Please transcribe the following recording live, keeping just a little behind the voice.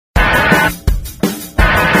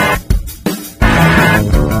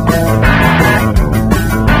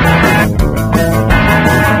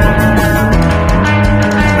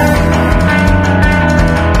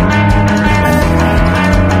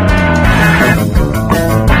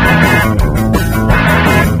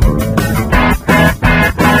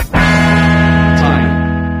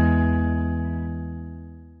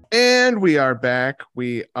we are back.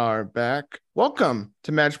 We are back. Welcome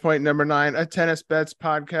to Match Point number 9, a Tennis Bets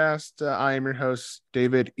podcast. I am your host,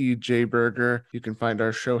 David E.J. Berger. You can find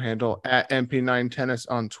our show handle at MP9 Tennis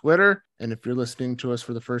on Twitter. And if you're listening to us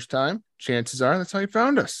for the first time, chances are that's how you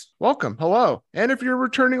found us. Welcome. Hello. And if you're a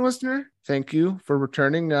returning listener, thank you for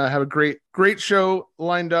returning. Have a great show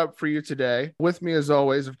lined up for you today. With me, as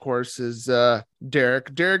always, of course, is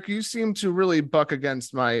Derek. Derek, you seem to really buck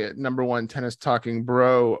against my number one tennis talking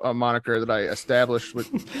bro moniker that I established with,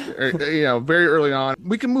 very early on.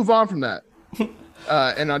 We can move on from that.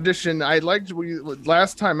 In addition, I liked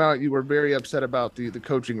last time out, you were very upset about the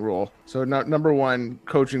coaching rule. So number one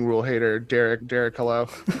coaching rule hater, Derek. Derek, hello.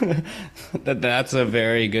 That's a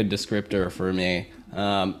very good descriptor for me.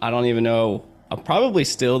 I don't even know. I'm probably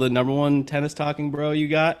still the number one tennis talking bro you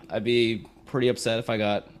got. I'd be pretty upset if I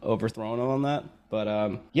got overthrown on that.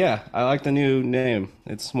 But yeah, I like the new name.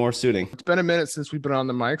 It's more suiting. It's been a minute since we've been on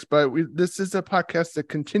the mics, but this is a podcast that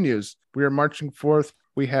continues. We are marching forth.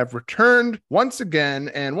 We have returned once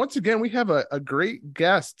again, and once again, we have a great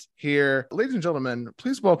guest here. Ladies and gentlemen,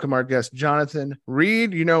 please welcome our guest, Jonathan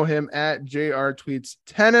Reid. You know him at JR Tweets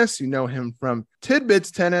Tennis. You know him from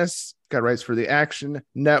Tidbits Tennis. Got rights for the Action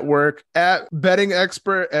Network, at Betting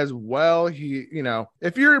Expert as well.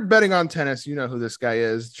 If you're betting on tennis, you know who this guy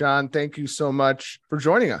is. John, thank you so much for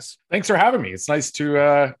joining us. Thanks for having me. It's nice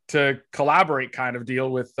to collaborate, kind of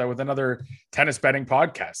deal with another tennis betting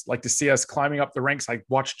podcast. Like to see us climbing up the ranks. I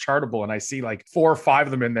watch Chartable and I see like 4 or 5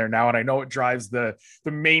 of them in there now, and I know it drives the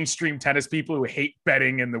mainstream tennis people who hate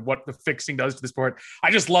betting and what the fixing does to the sport.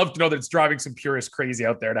 I just love to know that it's driving some purists crazy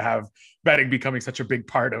out there to have betting becoming such a big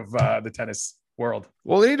part of the tennis world.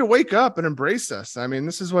 Well, they need to wake up and embrace us. I mean,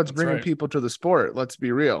 this is what's bringing people to the sport. Let's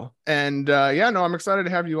be real. And I'm excited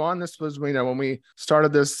to have you on. This was, when we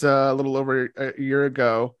started this a little over a year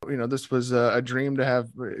ago, this was a dream to have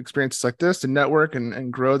experiences like this, to network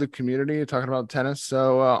and grow the community talking about tennis.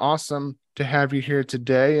 So awesome to have you here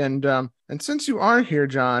today. And since you are here,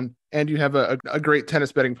 John, and you have a great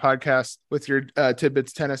tennis betting podcast with your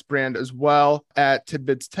Tidbits Tennis brand as well at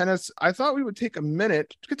Tidbits Tennis, I thought we would take a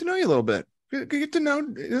minute to get to know you a little bit. Get to know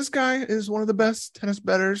this guy is one of the best tennis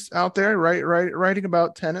bettors out there, writing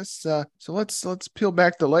about tennis. So let's peel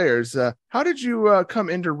back the layers. How did you come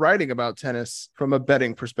into writing about tennis from a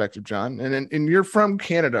betting perspective, John? And you're from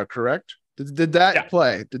Canada, correct? Did that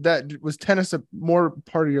play? Was tennis a more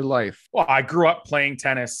part of your life? Well, I grew up playing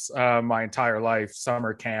tennis my entire life,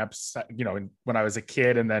 summer camps, when I was a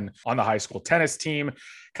kid, and then on the high school tennis team.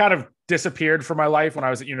 Kind of disappeared from my life when I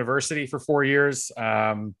was at university for 4 years.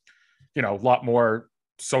 A lot more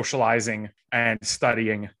socializing and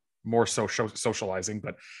studying, more socializing,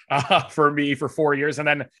 but for me for 4 years. And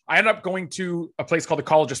then I ended up going to a place called the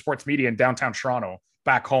College of Sports Media in downtown Toronto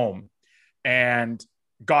back home, and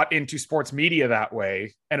got into sports media that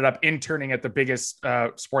way. Ended up interning at the biggest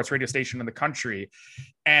sports radio station in the country.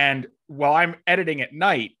 And while I'm editing at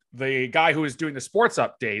night, the guy who is doing the sports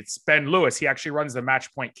updates, Ben Lewis, he actually runs the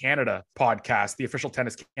Match Point Canada podcast, the official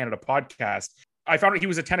Tennis Canada podcast. I found out he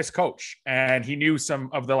was a tennis coach and he knew some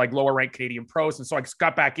of the lower ranked Canadian pros. And so I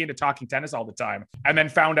got back into talking tennis all the time, and then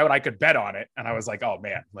found out I could bet on it. And I was like, oh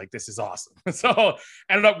man, this is awesome. So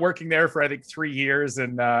ended up working there for, I think, 3 years,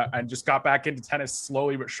 and just got back into tennis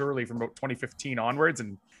slowly but surely from about 2015 onwards,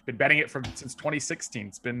 and been betting it since 2016.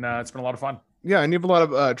 It's been a lot of fun. Yeah, and you have a lot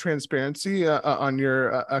of transparency on your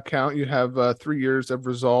account. You have 3 years of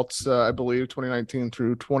results, I believe, 2019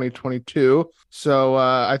 through 2022. So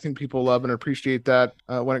I think people love and appreciate that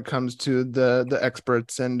when it comes to the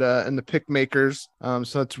experts and the pick makers.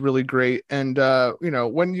 So that's really great. And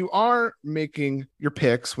when you are making your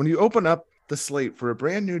picks, when you open up the slate for a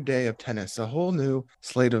brand new day of tennis, a whole new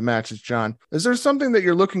slate of matches, John, is there something that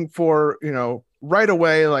you're looking for, right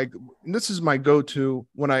away? Like, this is my go-to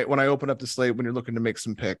when I open up the slate when you're looking to make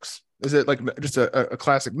some picks. Is it like just a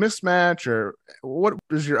classic mismatch, or what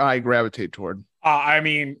does your eye gravitate toward?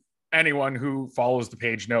 Anyone who follows the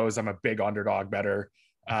page knows I'm a big underdog bettor.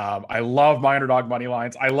 I love my underdog money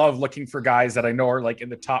lines. I love looking for guys that I know are in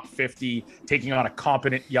the top 50, taking on a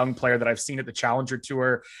competent young player that I've seen at the Challenger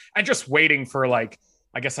Tour, and just waiting for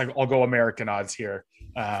I guess I'll go American odds here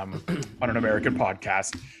on an American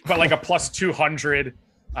podcast, but a plus 200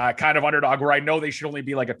 kind of underdog where I know they should only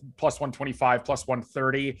be a plus 125, plus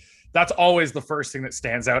 130. That's always the first thing that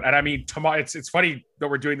stands out. And tomorrow, it's funny that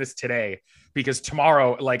we're doing this today, because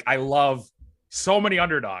tomorrow, I love so many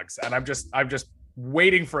underdogs, and I'm just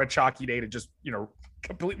waiting for a chalky day to just,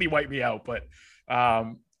 completely wipe me out. But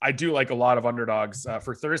I do like a lot of underdogs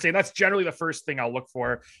for Thursday. And that's generally the first thing I'll look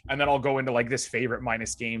for. And then I'll go into this favorite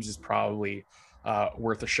minus games is probably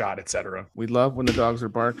worth a shot, etc. We love when the dogs are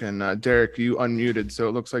barking. Derek, you unmuted, so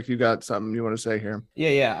it looks like you got something you want to say here.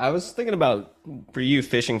 Yeah. I was thinking about for you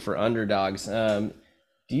fishing for underdogs.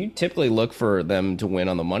 Do you typically look for them to win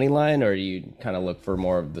on the money line, or do you kind of look for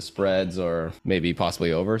more of the spreads or maybe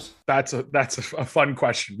possibly overs? That's a fun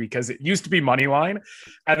question, because it used to be money line,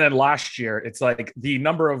 and then last year it's like the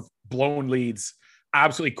number of blown leads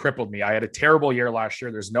absolutely crippled me. I had a terrible year last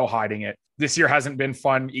year. There's no hiding it. This year hasn't been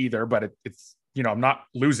fun either, but it's I'm not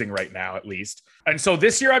losing right now, at least. And so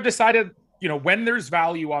this year I've decided, when there's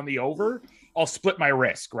value on the over, I'll split my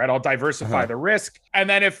risk, right? I'll diversify the risk. And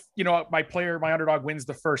then if, my underdog wins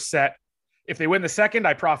the first set, if they win the second,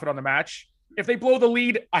 I profit on the match. If they blow the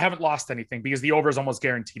lead, I haven't lost anything because the over is almost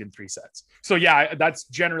guaranteed in 3 sets. So yeah, that's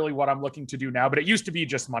generally what I'm looking to do now, but it used to be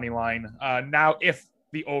just money line. Now, if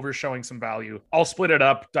the over is showing some value, I'll split it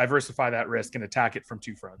up, diversify that risk, and attack it from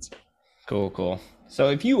 2 fronts. Cool. So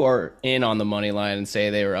if you are in on the money line and say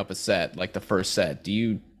they were up a set, like the first set, do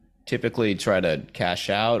you typically try to cash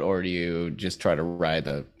out, or do you just try to ride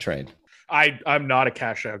the train? I'm not a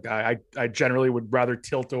cash out guy. I generally would rather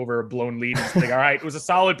tilt over a blown lead and think, all right, it was a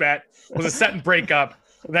solid bet, it was a set and break up,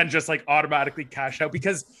 than just like automatically cash out.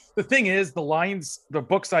 Because the thing is, the lines, the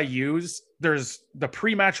books I use, there's the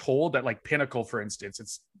pre-match hold at like Pinnacle, for instance.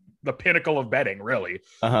 It's the pinnacle of betting, really.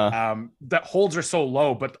 That holds are so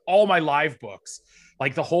low, but all my live books,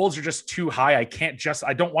 like the holds are just too high.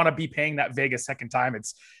 I don't want to be paying that vig a second time.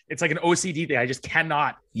 It's like an OCD thing. I just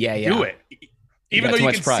cannot do it. Even though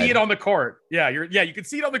you can see it on the court. You can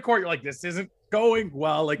see it on the court. You're like, this isn't going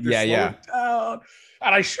well. Like they're slowing down.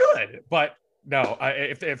 And I should, but no,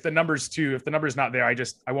 if the number's not there,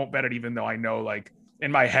 I won't bet it, even though I know, like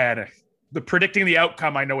in my head, the predicting the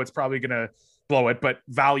outcome, I know it's probably going to blow it, but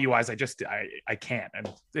value wise, I can't.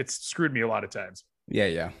 And it's screwed me a lot of times.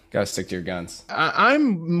 Yeah. Gotta stick to your guns.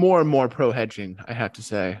 I'm more and more pro hedging, I have to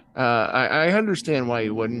say. I understand why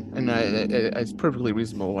you wouldn't, and it's perfectly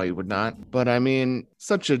reasonable why you would not. But I mean,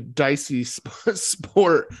 such a dicey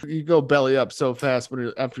sport. You go belly up so fast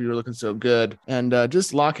after you're looking so good, and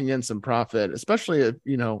just locking in some profit, especially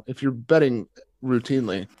if you're betting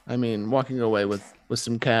routinely. I mean, walking away with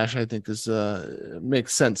some cash, I think is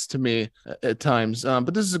makes sense to me at times.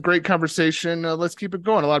 But this is a great conversation. Let's keep it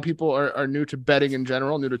going. A lot of people are new to betting in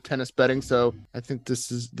general, new to tennis betting. So I think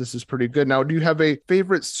this is pretty good. Now, do you have a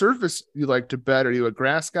favorite surface you like to bet? Are you a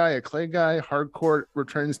grass guy, a clay guy? Hard court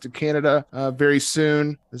returns to Canada very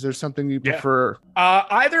soon. Is there something you prefer?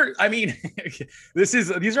 Either. I mean,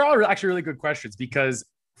 these are all actually really good questions, because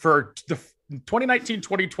for the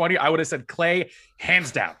 2019-2020, I would have said clay,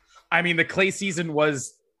 hands down. I mean, the clay season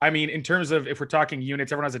was, in terms of, if we're talking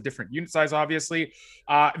units, everyone has a different unit size, obviously.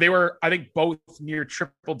 They were, I think, both near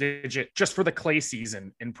triple digit just for the clay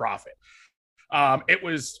season in profit. It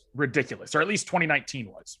was ridiculous, or at least 2019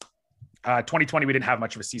 was. 2020, we didn't have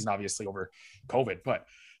much of a season, obviously, over COVID, but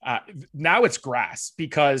now it's grass,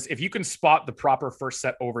 because if you can spot the proper first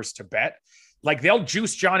set overs to bet, like they'll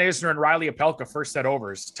juice John Isner and Riley Opelka first set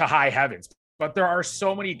overs to high heavens. But there are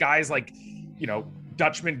so many guys like,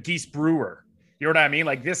 Dutchman Geese Brewer. You know what I mean?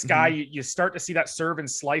 Like this guy, you start to see that serve and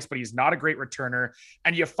slice, but he's not a great returner.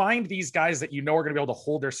 And you find these guys that are going to be able to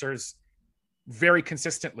hold their serves very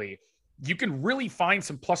consistently. You can really find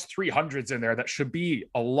some plus 300s in there that should be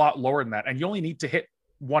a lot lower than that. And you only need to hit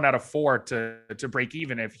 1 out of 4 to break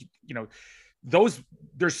even. If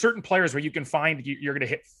there's certain players where you can find you're going to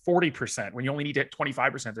hit 40% when you only need to hit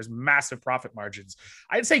 25%. There's massive profit margins.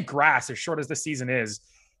 I'd say grass, as short as the season is,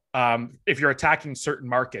 if you're attacking certain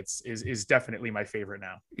markets, is definitely my favorite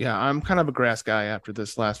now. Yeah, I'm kind of a grass guy after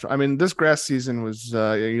this last one. I mean, this grass season was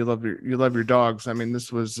you love your dogs. I mean,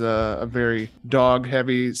 this was a very dog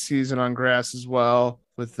heavy season on grass as well,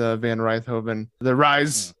 with Van Rijthoven. The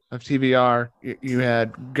rise of TVR. You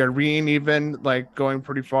had Garin even like going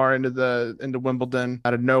pretty far into Wimbledon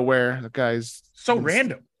out of nowhere. The guy's so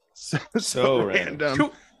random. So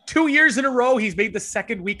random. 2 years in a row, he's made the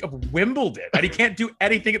second week of Wimbledon, and he can't do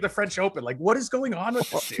anything at the French Open. Like, what is going on with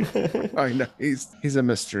this dude? I know he's a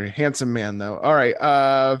mystery. Handsome man, though. All right.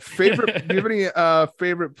 Favorite? Do you have any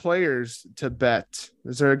favorite players to bet?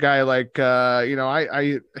 Is there a guy like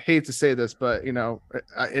I hate to say this, but and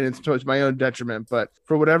it's towards my own detriment, but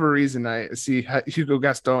for whatever reason, I see Hugo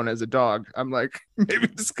Gaston as a dog. I'm like, maybe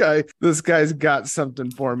this guy's got something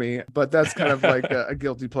for me, but that's kind of like a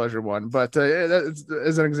guilty pleasure one. But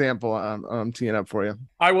as an example, I'm teeing up for you.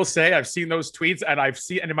 I will say I've seen those tweets, and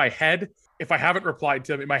in my head, if I haven't replied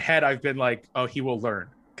to them in my head, I've been like, oh, he will learn.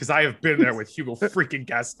 Because I have been there with Hugo freaking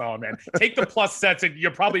Gaston, man. Take the plus sets and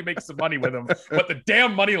you'll probably make some money with him. But the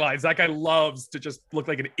damn money lines, that guy loves to just look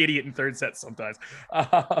like an idiot in third set sometimes.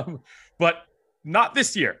 But not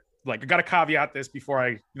this year. Like, I got to caveat this before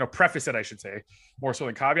I, preface it, I should say, more so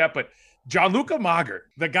than caveat. But Gianluca Mager,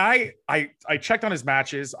 the guy, I checked on his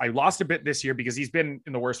matches. I lost a bit this year because he's been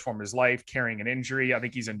in the worst form of his life, carrying an injury. I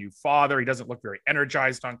think he's a new father. He doesn't look very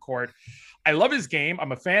energized on court. I love his game.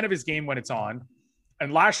 I'm a fan of his game when it's on.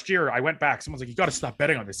 And last year I went back. Someone's like, you got to stop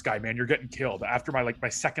betting on this guy, man. You're getting killed after my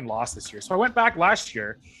second loss this year. So I went back last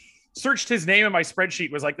year, searched his name in my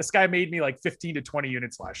spreadsheet, was like, this guy made me like 15 to 20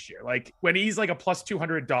 units last year. Like, when he's like a plus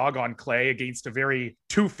 200 dog on clay against a very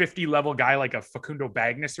 250 level guy like a Facundo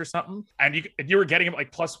Bagnis or something, and you were getting him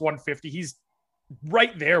like plus 150, he's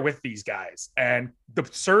right there with these guys. And the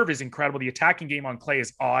serve is incredible. The attacking game on clay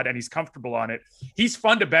is odd, and he's comfortable on it. He's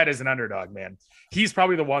fun to bet as an underdog, man. He's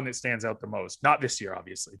probably the one that stands out the most. Not this year,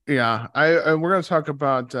 obviously. Yeah, we're going to talk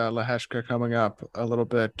about Leheshka coming up a little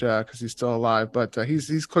bit because he's still alive, but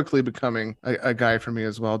he's quickly becoming a guy for me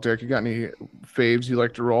as well. Derek, you got any faves you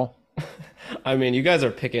like to roll? I mean, you guys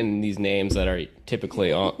are picking these names that are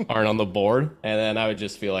typically aren't on the board, and then I would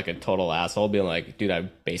just feel like a total asshole being like, dude, I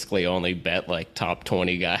basically only bet like top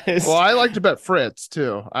 20 guys. Well, I like to bet Fritz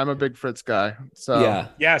too. I'm a big Fritz guy. So yeah.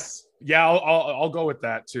 Yes. Yeah, I'll go with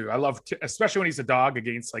that too. I love, especially when he's a dog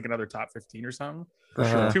against like another top 15 or something. For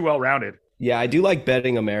sure. Too well-rounded. Yeah, I do like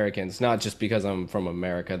betting Americans, not just because I'm from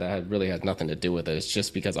America. That really has nothing to do with it. It's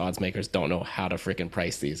just because odds makers don't know how to freaking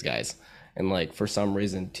price these guys. And like, for some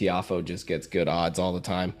reason, Tiafoe just gets good odds all the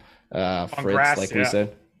time. Fritz, grass, like we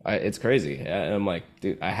said, it's crazy. And I'm like,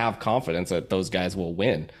 dude, I have confidence that those guys will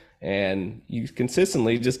win. And you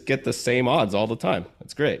consistently just get the same odds all the time.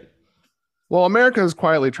 It's great. Well, America has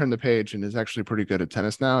quietly turned the page and is actually pretty good at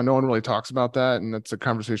tennis now. No one really talks about that, and that's a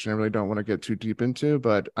conversation I really don't want to get too deep into.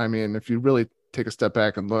 But I mean, if you really take a step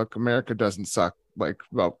back and look, America doesn't suck like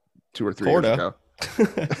about 2 or 3 years ago,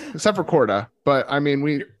 except for Korda. But I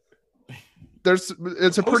mean,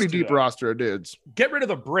 it's a pretty deep roster of dudes. Get rid of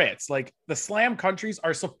the Brits. Like, the slam countries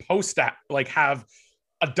are supposed to like have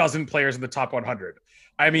a dozen players in the top 100.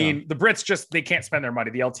 I mean, the Brits they can't spend their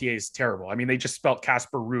money. The LTA is terrible. I mean, they just spelled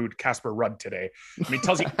Casper Rudd today. I mean, it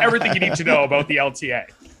tells you everything you need to know about the LTA.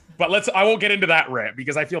 But I won't get into that rant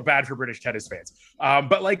because I feel bad for British tennis fans.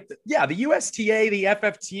 But like, yeah, the USTA, the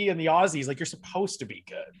FFT, and the Aussies, like, you're supposed to be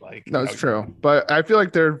good. Like, no, it's true. But I feel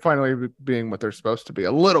like they're finally being what they're supposed to be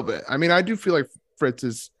a little bit. I mean, I do feel like Fritz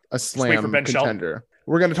is a slam contender.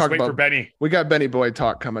 We're going to talk about Benny. We got Benny Boy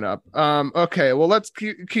talk coming up. Okay, well, let's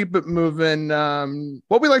keep it moving.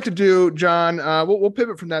 What we like to do, John, we'll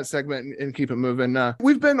pivot from that segment and keep it moving.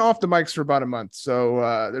 We've been off the mics for about a month,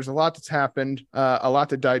 so there's a lot that's happened, a lot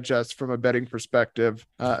to digest from a betting perspective,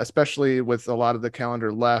 especially with a lot of the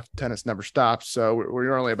calendar left. Tennis never stops, so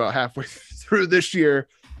we're only about halfway through this year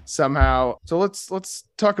somehow. So let's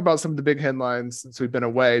talk about some of the big headlines since we've been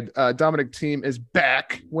away. Dominic Thiem is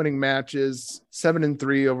back, winning matches,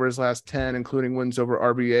 7-3 over his last 10, including wins over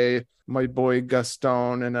RBA, my boy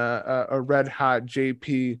Gaston, and a red hot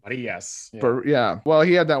JP. Yes. Well,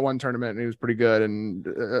 he had that one tournament and he was pretty good, and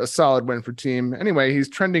a solid win for Thiem. Anyway, he's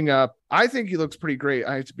trending up. I think he looks pretty great,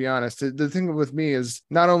 I have to be honest. The thing with me is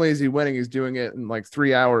not only is he winning, he's doing it in like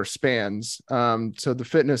 3-hour spans. So the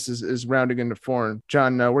fitness is rounding into form.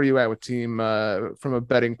 John, where are you at with Thiem from a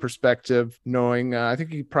betting perspective, knowing I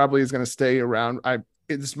think he probably is going to stay around.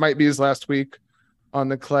 This might be his last week on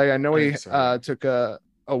the clay. I know he took a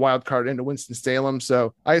wild card into Winston-Salem,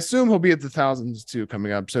 so I assume he'll be at the thousands too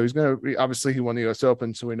coming up. So he's going to obviously, he won the US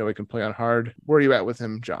Open, so we know he can play on hard. Where are you at with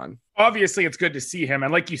him, John? Obviously, it's good to see him,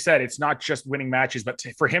 and like you said, it's not just winning matches, but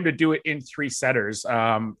for him to do it in 3 setters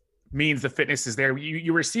means the fitness is there.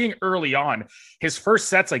 You were seeing early on his first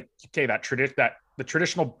sets, like, okay, the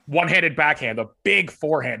traditional one-handed backhand, the big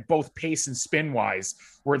forehand, both pace and spin wise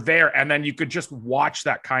were there. And then you could just watch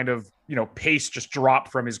that kind of, pace just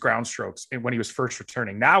drop from his ground strokes when he was first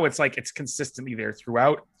returning. Now it's like, it's consistently there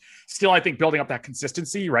throughout. Still, I think building up that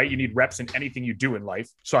consistency, right? You need reps in anything you do in life.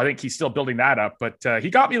 So I think he's still building that up, but he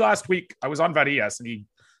got me last week. I was on Varillas and he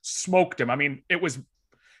smoked him. I mean, it wasn't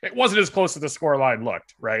as close as the scoreline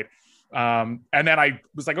looked, right? And then I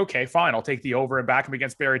was like, okay, fine, I'll take the over and back him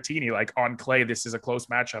against Berrettini. Like, on clay, this is a close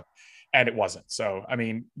matchup. And it wasn't. So, I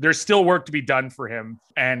mean, there's still work to be done for him.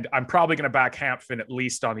 And I'm probably going to back Hampfin at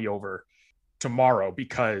least on the over tomorrow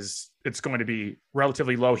because it's going to be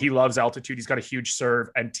relatively low. He loves altitude. He's got a huge serve,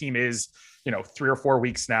 and Thiem is, 3 or 4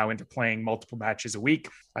 weeks now into playing multiple matches a week.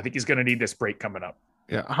 I think he's going to need this break coming up.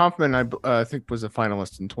 Yeah. Hoffman, I think, was a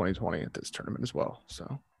finalist in 2020 at this tournament as well.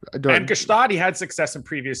 So, and Gstaad, he had success in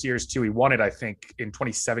previous years too. He won it, I think, in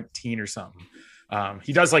 2017 or something.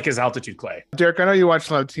 He does like his altitude clay. Derek, I know you watched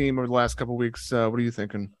a lot of Thiem over the last couple of weeks. What are you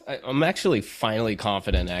thinking? I'm actually finally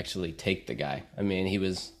confident to actually take the guy. I mean, he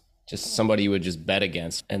was just somebody you would just bet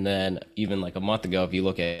against. And then even like a month ago, if you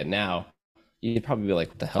look at it now, you'd probably be like,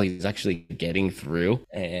 what the hell? He's actually getting through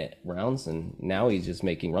rounds, and now he's just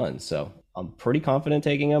making runs. So I'm pretty confident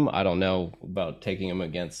taking him. I don't know about taking him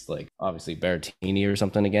against like obviously Berrettini or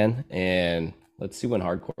something again. And let's see when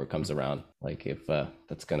hardcore comes around, like if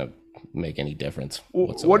that's going to make any difference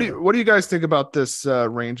whatsoever. What do you guys think about this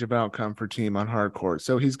range of outcome for team on hardcore?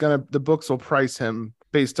 So the books will price him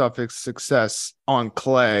based off his success on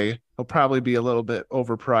clay. He'll probably be a little bit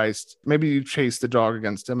overpriced. Maybe you chase the dog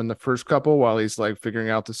against him in the first couple while he's like figuring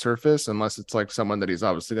out the surface, unless it's like someone that he's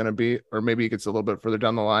obviously going to beat, or maybe he gets a little bit further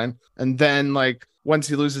down the line. And then like once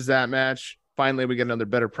he loses that match, finally we get another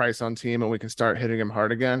better price on team and we can start hitting him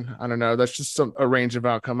hard again. I don't know. That's just a range of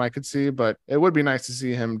outcome I could see, but it would be nice to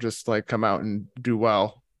see him just like come out and do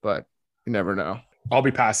well, but you never know. I'll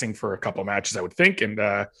be passing for a couple matches, I would think, and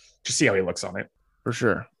just see how he looks on it. For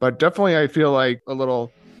sure. But definitely I feel like a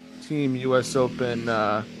little team US Open,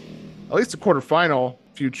 at least a quarterfinal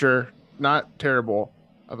future, not terrible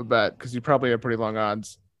of a bet because you probably have pretty long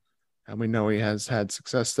odds. And we know he has had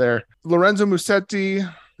success there. Lorenzo Musetti,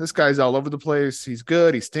 this guy's all over the place. He's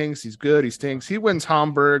good. He stinks. He's good. He stinks. He wins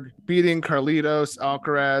Hamburg, beating Carlitos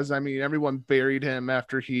Alcaraz. I mean, everyone buried him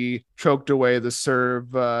after he choked away the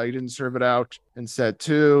serve. He didn't serve it out in set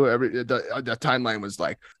two. The timeline was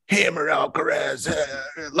like, hammer Alcaraz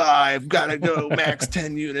live. Gotta go max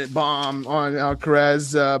 10 unit bomb on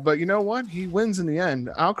Alcaraz. But you know what? He wins in the end.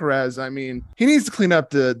 Alcaraz, I mean, he needs to clean up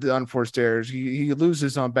the unforced errors. He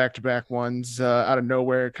loses on back-to-back ones out of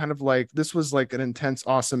nowhere. Kind of like this was like an intense,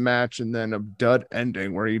 awesome match, and then a dud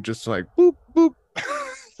ending where he just like boop boop.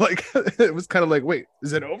 Like it was kind of like, wait,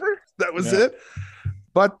 is it over? That was it.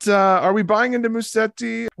 But are we buying into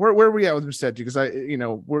Musetti? Where are we at with Musetti? Because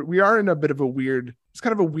we are in a bit of a weird, it's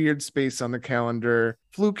kind of a weird space on the calendar.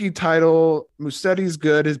 Fluky title, Musetti's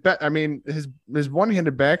good. His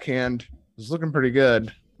one-handed backhand was looking pretty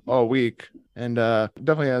good all week, and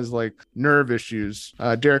definitely has like nerve issues.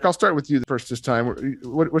 Derek, I'll start with you first this time.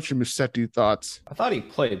 What's your Musetti thoughts? I thought he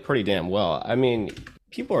played pretty damn well. I mean,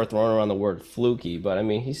 people are throwing around the word fluky, but I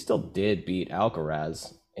mean, he still did beat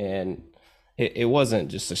Alcaraz, and it wasn't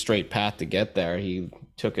just a straight path to get there. He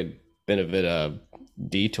took a bit of a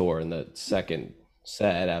detour in the second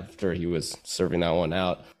set after he was serving that one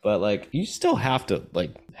out. But like, you still have to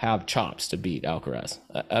like have chops to beat Alcaraz.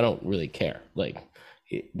 I don't really care. Like,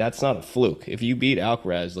 that's not a fluke. If you beat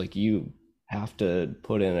Alcaraz, like, you have to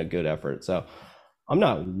put in a good effort. So I'm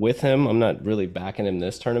not with him. I'm not really backing him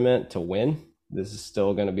this tournament to win. This is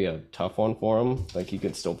still going to be a tough one for him. Like, he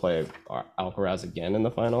could still play Alcaraz again in the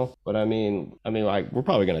final. But I mean, like, we're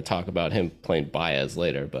probably going to talk about him playing Baez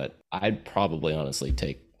later, but I'd probably honestly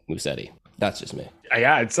take Musetti. That's just me.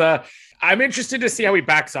 Yeah, it's I'm interested to see how he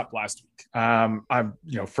backs up last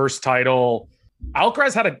week. First title.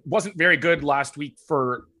 Alcaraz wasn't very good last week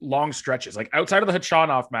for long stretches. Like, outside of the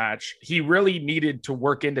Khachanov match, he really needed to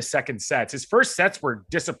work into second sets. His first sets were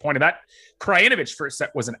disappointing. That Krajinovic first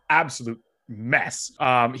set was an absolute mess.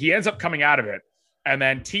 He ends up coming out of it and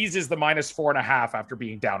then teases the -4.5 after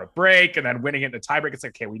being down a break and then winning it in the tiebreak. It's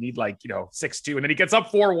like, okay, we need 6-2. And then he gets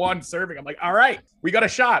up 4-1 serving. I'm like, all right, we got a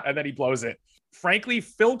shot. And then he blows it. Frankly,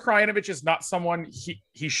 Phil Krajinovic is not someone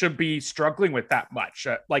he should be struggling with that much.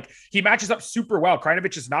 He matches up super well.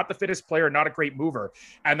 Krajinovic is not the fittest player, not a great mover.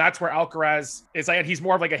 And that's where Alcaraz is. He's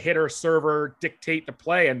more of like a hitter, server, dictate the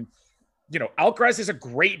play. And Alcaraz is a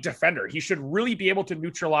great defender. He should really be able to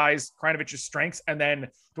neutralize Krajinovic's strengths, and then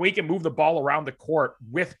the way he can move the ball around the court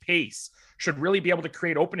with pace should really be able to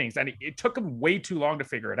create openings. And it took him way too long to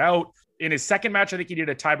figure it out. In his second match, I think he did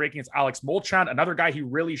a tie-break against Alex Molchan, another guy he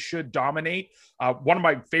really should dominate. One of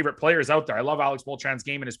my favorite players out there. I love Alex Molchan's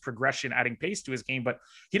game and his progression, adding pace to his game, but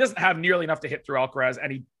he doesn't have nearly enough to hit through Alcaraz,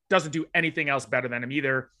 and he doesn't do anything else better than him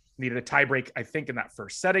either. Needed a tie-break, I think, in that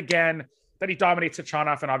first set again. Then he dominates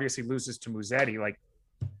Khachanov and obviously loses to Musetti. Like,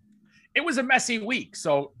 it was a messy week.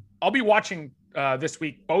 So I'll be watching this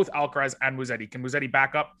week, both Alcaraz and Musetti. Can Musetti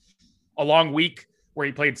back up a long week where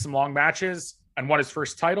he played some long matches and won his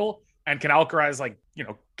first title? And can Alcaraz,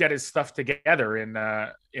 get his stuff together in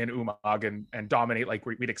Umag and dominate like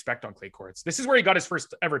we'd expect on clay courts? This is where he got his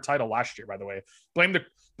first ever title last year, by the way. Blame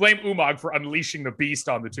Umag for unleashing the beast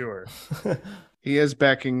on the tour. He is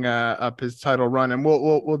backing up his title run, and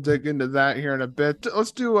we'll dig into that here in a bit.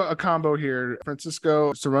 Let's do a combo here.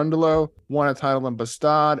 Francisco Cerundolo won a title in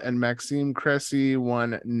Bastad, and Maxime Cressy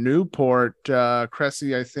won Newport.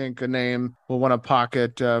 Cressy, I think, a name will want a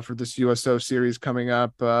pocket for this USO series coming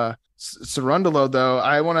up. Cerundolo, though,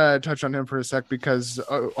 I want to touch on him for a sec because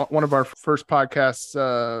one of our first podcasts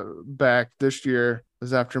back this year,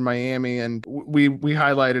 was after Miami, and we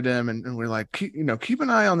highlighted him, and we're like, keep an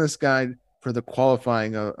eye on this guy for the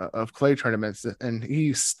qualifying of clay tournaments, and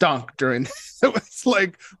he stunk during it was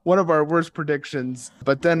like one of our worst predictions.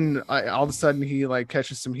 But then all of a sudden he like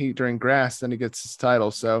catches some heat during grass, and he gets his title.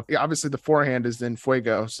 So yeah, obviously the forehand is in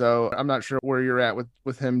fuego. So I'm not sure where you're at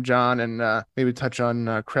with him, John, and maybe touch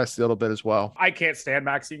on Cressy a little bit as well. I can't stand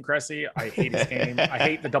Maxime Cressy. I hate his game. I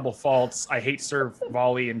hate the double faults. I hate serve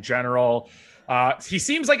volley in general. He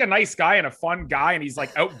seems like a nice guy and a fun guy, and he's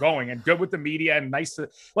like outgoing and good with the media and nice to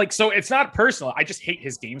like, so it's not personal. I just hate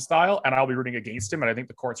his game style, and I'll be rooting against him. And I think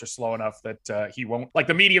the courts are slow enough that he won't like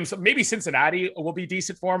the mediums. Maybe Cincinnati will be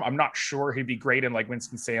decent for him. I'm not sure he'd be great in like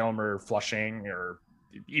Winston-Salem or Flushing or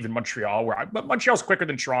even Montreal, but Montreal's quicker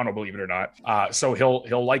than Toronto, believe it or not. So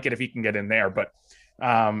he'll like it if he can get in there. But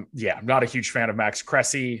yeah, I'm not a huge fan of Max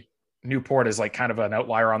Cressy. Newport is like kind of an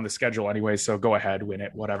outlier on the schedule anyway, so go ahead, win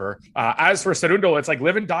it, whatever. As for Cerundolo, it's like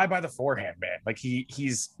live and die by the forehand, man. Like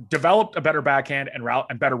he's developed a better backhand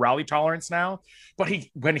and better rally tolerance now, but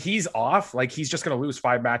when he's off, like he's just going to lose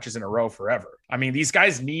 5 matches in a row forever. I mean, these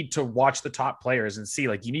guys need to watch the top players and see,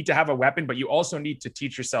 like, you need to have a weapon, but you also need to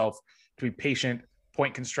teach yourself to be patient,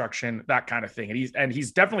 point construction, that kind of thing. And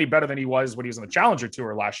he's definitely better than he was when he was on the Challenger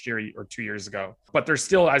Tour last year or 2 years ago. But there's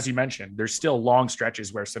still, as you mentioned, there's still long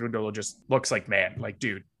stretches where Cerundolo just looks like, man, like,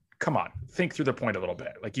 dude, come on, think through the point a little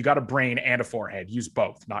bit. Like, you got a brain and a forehand, use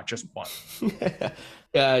both, not just one.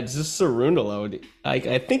 Yeah, just Cerundolo.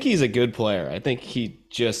 I think he's a good player. I think he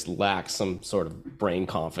just lacks some sort of brain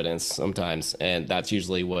confidence sometimes, and that's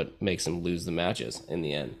usually what makes him lose the matches in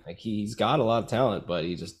the end. Like, he's got a lot of talent, but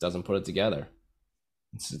he just doesn't put it together.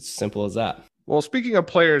 It's simple as that. Well, speaking of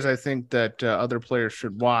players, I think that other players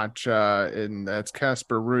should watch, and that's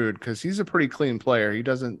Casper Ruud, because he's a pretty clean player. He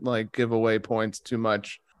doesn't like give away points too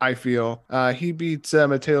much, I feel. He beats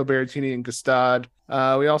Matteo Berrettini and Gustad.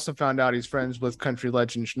 We also found out he's friends with country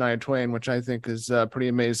legend Shania Twain, which I think is pretty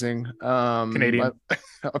amazing. Canadian.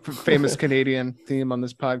 A famous Canadian theme on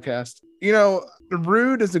this podcast. You know,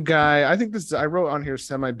 Ruud is a guy, I think I wrote on here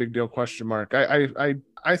semi-big deal question mark.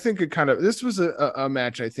 I think this was a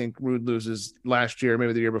match I think Ruud loses last year,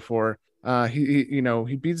 maybe the year before. He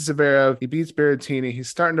beats Zverev, he beats Berrettini. He's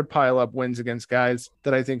starting to pile up wins against guys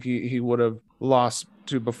that I think he would have lost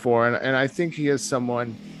to before. And I think he is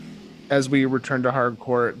someone, as we return to hard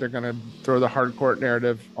court, they're going to throw the hard court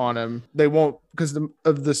narrative on him. They won't, because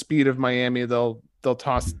of the speed of Miami, they'll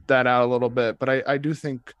toss that out a little bit. But I do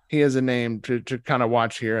think he has a name to kind of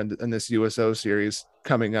watch here in this USO series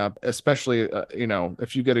coming up, especially,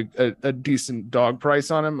 if you get a decent dog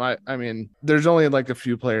price on him. I mean, there's only like a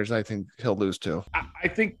few players I think he'll lose to. I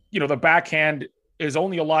think, the backhand is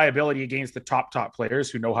only a liability against the top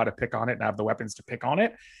players who know how to pick on it and have the weapons to pick on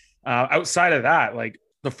it. Outside of that, like,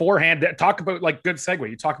 the forehand, that talk about, like, good segue.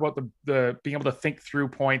 You talk about the being able to think through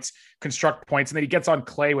points, construct points, and then he gets on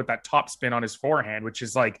clay with that top spin on his forehand, which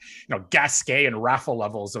is like, Gasquet and Rafa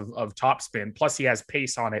levels of top spin. Plus he has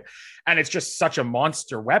pace on it, and it's just such a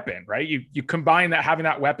monster weapon, right? You combine that, having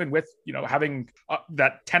that weapon with, having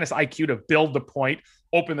that tennis IQ to build the point,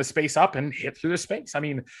 open the space up, and hit through the space. I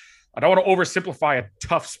mean, I don't want to oversimplify a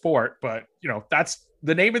tough sport, but that's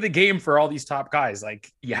the name of the game for all these top guys.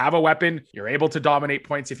 Like, you have a weapon, you're able to dominate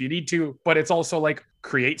points if you need to, but it's also like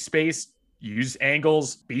create space, use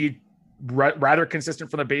angles, be rather consistent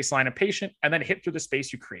from the baseline and patient, and then hit through the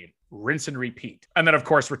space you create, rinse and repeat. And then of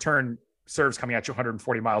course, return serves coming at you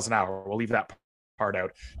 140 miles an hour. We'll leave that part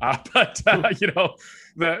out.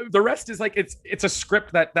 The rest is like, it's a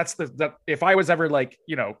script that if I was ever like,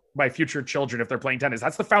 my future children, if they're playing tennis,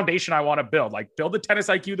 that's the foundation I want to build. Like, build the tennis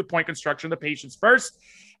IQ, the point construction, the patience first.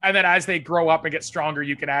 And then as they grow up and get stronger,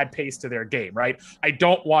 you can add pace to their game, right? I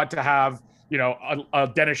don't want to have,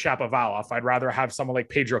 a Denis Shapovalov. I'd rather have someone like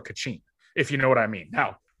Pedro Cachin, if you know what I mean.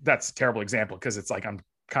 Now, that's a terrible example, because it's like, I'm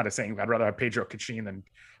kind of saying I'd rather have Pedro Cachin than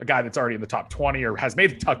a guy that's already in the top 20 or has made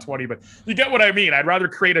the top 20, but you get what I mean. I'd rather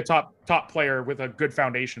create a top player with a good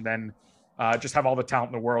foundation than just have all the talent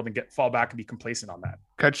in the world and fall back and be complacent on that.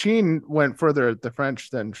 Cachin went further at the French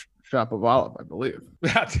than Shapovalov, I believe.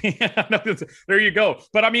 There you go.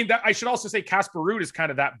 But I mean, I should also say Casper Ruud is kind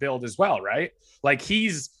of that build as well, right? Like,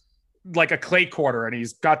 he's like a clay quarter, and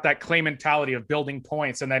he's got that clay mentality of building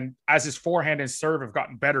points. And then as his forehand and serve have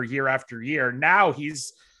gotten better year after year, now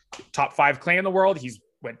he's top 5 clay in the world. He's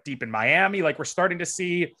went deep in Miami. Like, we're starting to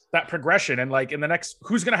see that progression. And like, in the next,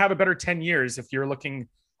 who's going to have a better 10 years if you're looking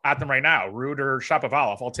at them right now, Ruud or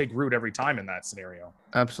Shapovalov? I'll take Ruud every time in that scenario.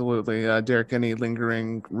 Absolutely. Derek, any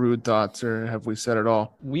lingering Ruud thoughts, or have we said it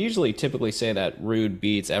all? We usually typically say that Ruud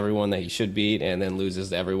beats everyone that he should beat and then loses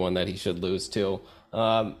to everyone that he should lose to.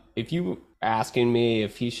 If you asking me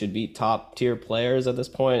if he should beat top tier players at this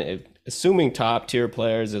point, assuming top tier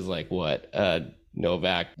players is like what,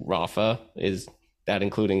 Novak, Rafa, is that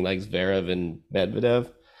including like Zverev and Medvedev?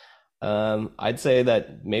 I'd say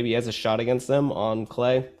that maybe he has a shot against them on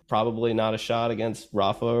clay. Probably not a shot against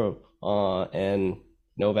Rafa and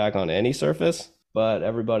Novak on any surface. But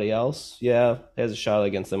everybody else, yeah, has a shot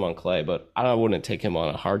against them on clay. But I wouldn't take him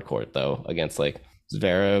on a hard court, though, against like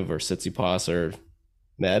Zverev or Tsitsipas or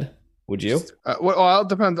Med. Would you? Well, it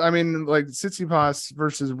depends. I mean, like Tsitsipas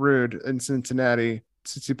versus Ruud in Cincinnati.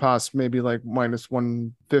 Tsitsipas maybe like minus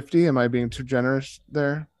 150. Am I being too generous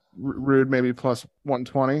there? Ruud maybe plus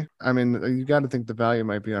 120. I mean, you got to think the value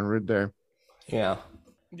might be on Ruud there. Yeah.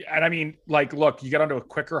 And I mean, like, look, you get onto a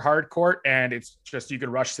quicker hard court, and it's just you could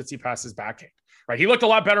rush Tsitsipas's backhand. Right. He looked a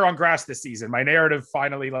lot better on grass this season. My narrative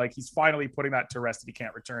finally, like, he's finally putting that to rest if he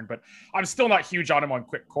can't return. But I'm still not huge on him on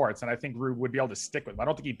quick courts. And I think Ruud would be able to stick with him. I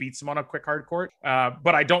don't think he beats him on a quick hard court.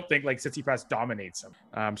 But I don't think like Tsitsipas dominates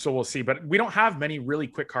him. So we'll see. But we don't have many really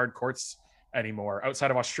quick hard courts anymore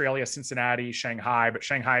outside of Australia, Cincinnati, Shanghai. But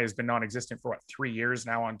Shanghai has been non-existent for 3 years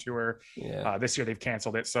now on tour. Yeah. This year they've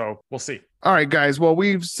canceled it. So we'll see. All right, guys. Well,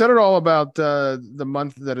 we've said it all about the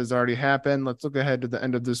month that has already happened. Let's look ahead to the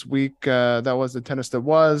end of this week. That was the tennis that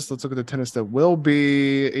was. Let's look at the tennis that will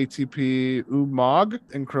be. ATP Umag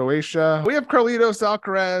in Croatia. We have Carlitos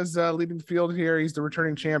Alcaraz leading the field here. He's the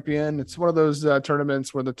returning champion. It's one of those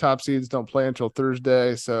tournaments where the top seeds don't play until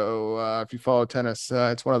Thursday. So if you follow tennis,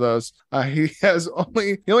 it's one of those. He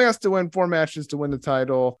only has to win 4 matches to win the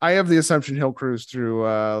title. I have the assumption he'll cruise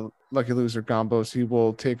through lucky loser Gambos. He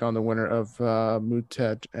will take on the winner of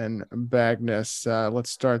Mutet and Bagnes. Let's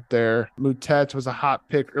start there. Mutet was a hot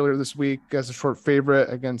pick earlier this week as a short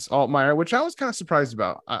favorite against Altmaier, which I was kind of surprised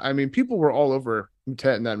about. I mean, people were all over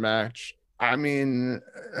Mutet in that match. I mean,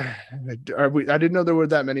 I didn't know there were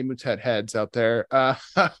that many Mutet heads out there.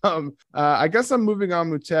 I guess I'm moving on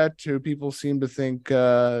Mutet, who people seem to think,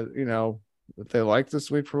 that they like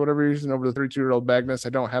this week for whatever reason over the 32-year-old Bagnes. I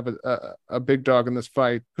don't have a big dog in this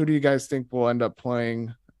fight. Who do you guys think will end up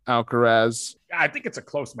playing Alcaraz? I think it's a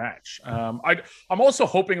close match. I'm also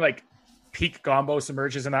hoping like peak Gambos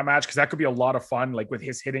emerges in that match, because that could be a lot of fun, like with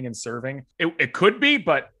his hitting and serving. It could be,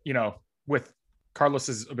 but with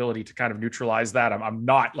Carlos's ability to kind of neutralize that, I'm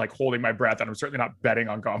not like holding my breath, and I'm certainly not betting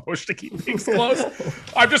on Gambos to keep things close.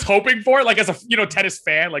 I'm just hoping for it, like as a tennis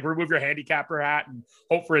fan, like remove your handicapper hat and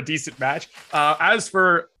hope for a decent match. As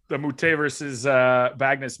for the Mute versus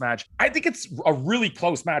Bagnes match, I think it's a really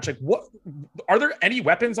close match. Like, what are there any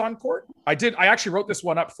weapons on court? I actually wrote this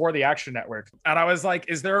one up for the Action Network, and I was like,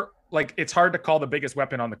 is there, like, it's hard to call the biggest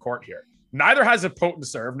weapon on the court here. Neither has a potent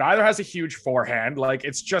serve. Neither has a huge forehand. Like,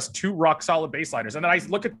 it's just 2 rock solid baseliners. And then I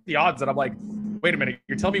look at the odds and I'm like, wait a minute.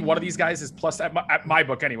 You're telling me one of these guys is plus, at my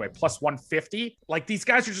book anyway, plus 150? Like, these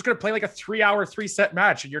guys are just going to play like a 3-hour, 3-set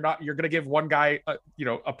match. And you're going to give one guy,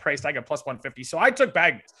 a price tag of plus 150. So I took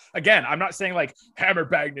Bagnes. Again, I'm not saying like hammer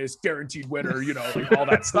Bagnes, guaranteed winner, like all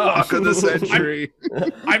that stuff. Lock of the century.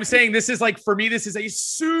 I'm saying this is like, for me, this is a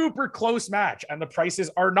super close match and the prices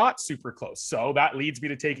are not super close. So that leads me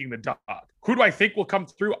to taking the dog. Who do I think will come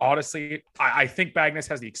through? Honestly, I think Bagnes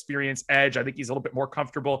has the experience edge. I think he's a little bit more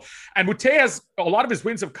comfortable. And Mute has a lot of his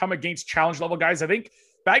wins have come against challenge level guys. I think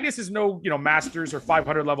Bagnes is no, Masters or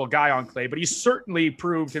 500 level guy on clay, but he's certainly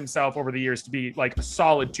proved himself over the years to be like a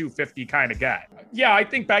solid 250 kind of guy. Yeah, I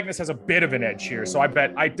think Bagnes has a bit of an edge here. So I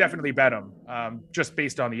definitely bet him just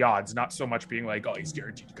based on the odds, not so much being like, oh, he's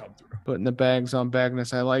guaranteed to come through. Putting the bags on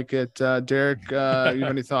Bagnes. I like it. Derek, you have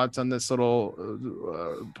any thoughts on this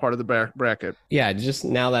little part of the bracket? Yeah, just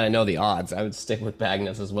now that I know the odds, I would stick with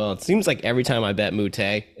Bagnes as well. It seems like every time I bet Mute,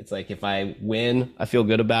 it's like if I win, I feel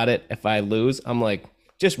good about it. If I lose, I'm like,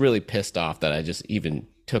 just really pissed off that I just even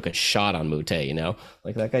took a shot on Mute,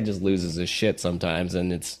 like that guy just loses his shit sometimes.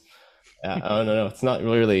 And it's, I don't know. It's not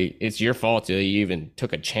really, it's your fault that you even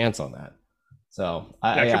took a chance on that. So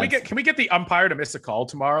can we get the umpire to miss a call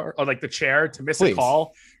tomorrow, or like the chair to miss Please. A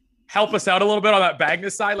call? Help us out a little bit on that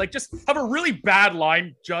Bagnes side. Like, just have a really bad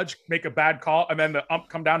line judge make a bad call, and then the ump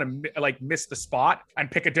come down and like miss the spot and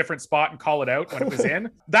pick a different spot and call it out when it was in.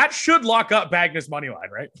 That should lock up Bagnes money line,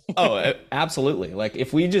 right? Oh, absolutely. Like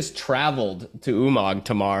if we just traveled to Umag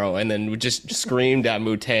tomorrow and then we just screamed at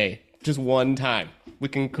Mute just one time, we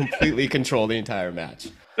can completely control the entire match.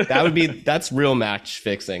 That's real match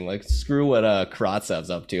fixing. Like, screw what Karatsev's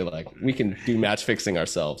up to. Like, we can do match fixing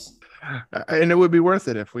ourselves. And it would be worth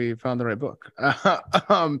it if we found the right book.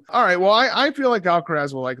 All right. Well, I feel like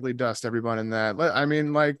Alcaraz will likely dust everyone in that. I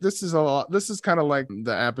mean, like, this is a lot. This is kind of like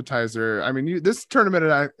the appetizer. I mean, this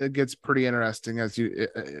tournament it gets pretty interesting as you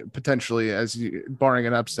potentially barring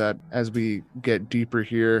an upset as we get deeper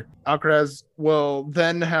here. Alcaraz will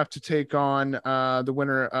then have to take on the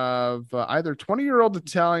winner of either 20-year-old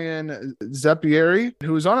Italian Zeppieri,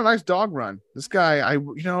 who was on a nice dog run. This guy,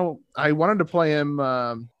 I wanted to play him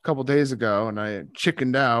a couple days ago, and I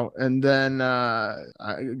chickened out. And then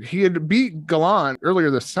he had beat Galan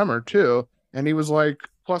earlier this summer too, and he was like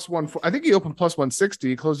 +1. I think he opened +160.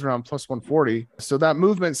 He closed around +140. So that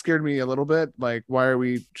movement scared me a little bit. Like, why are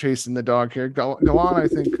we chasing the dog here? Galan, I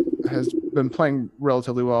think, has been playing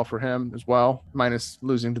relatively well for him as well, minus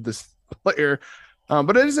losing to this player.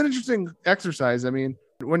 But it is an interesting exercise. I mean,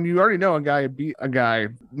 when you already know a guy beat a guy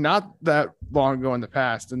not that long ago in the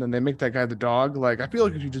past, and then they make that guy the dog, like, I feel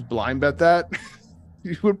like if you just blind bet that,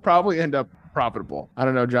 you would probably end up profitable. I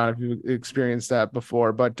don't know, John, if you've experienced that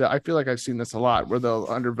before, but I feel like I've seen this a lot where they'll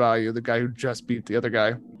undervalue the guy who just beat the other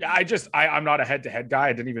guy. Yeah, I'm not a head-to-head guy.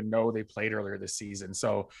 I didn't even know they played earlier this season.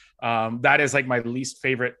 So that is like my least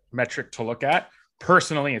favorite metric to look at.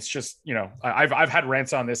 Personally, it's just, I've had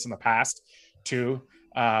rants on this in the past too.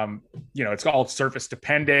 It's all surface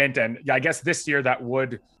dependent. And I guess this year that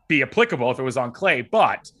would be applicable if it was on clay,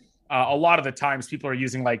 but a lot of the times people are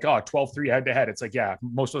using like, 12-3 head to head. It's like, yeah,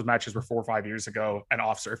 most of those matches were 4 or 5 years ago and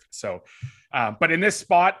off surface. So, but in this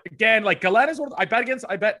spot again, like Galan is I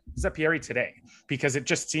bet Zeppieri today, because it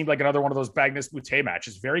just seemed like another one of those Bagnes Boutet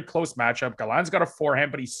matches. Very close matchup. Galan's got a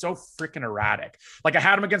forehand, but he's so freaking erratic. Like, I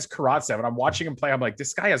had him against Karatsev and I'm watching him play. I'm like,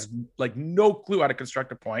 this guy has like no clue how to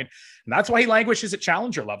construct a point. And that's why he languishes at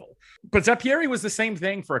challenger level. But Zeppieri was the same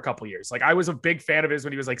thing for a couple of years. Like, I was a big fan of his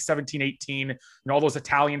when he was like 17, 18, and all those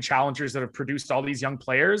Italian challengers that have produced all these young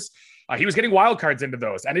players. He was getting wild cards into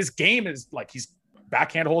those. And his game is like, he's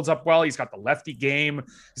backhand holds up well. He's got the lefty game.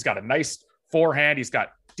 He's got a nice forehand. He's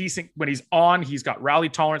got decent, when he's on, he's got rally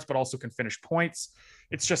tolerance, but also can finish points.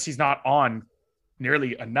 It's just, he's not on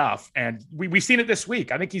nearly enough. And we've seen it this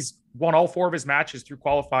week. I think he's won all 4 of his matches through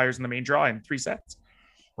qualifiers in the main draw in 3 sets,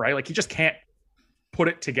 right? Like, he just can't put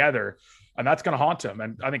it together. And that's going to haunt him.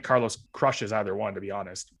 And I think Carlos crushes either one, to be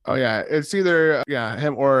honest. Oh, yeah. It's either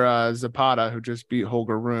him or Zapata, who just beat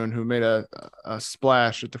Holger Rune, who made a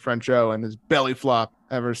splash at the French O and his belly flop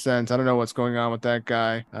ever since. I don't know what's going on with that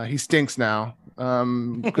guy. He stinks now.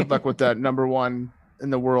 Good luck with that number 1 in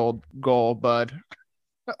the world goal, bud.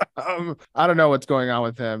 I don't know what's going on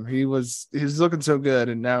with him. He's looking so good,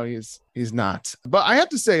 and now he's not. But I have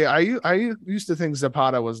to say, I used to think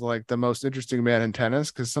Zapata was like the most interesting man in tennis,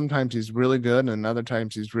 because sometimes he's really good and other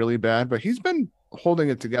times he's really bad, but he's been holding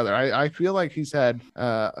it together. I feel like he's had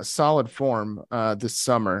a solid form this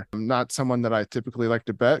summer. I'm not someone that I typically like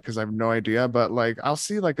to bet because I have no idea, but like, I'll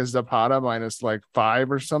see like a Zapata minus like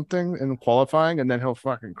 5 or something in qualifying, and then he'll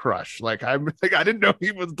fucking crush. Like, I didn't know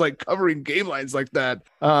he was like covering game lines like that.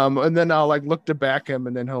 And then I'll like look to back him,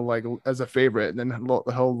 and then he'll like as a favorite, and then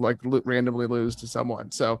he'll like randomly lose to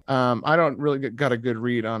someone. So I don't really got a good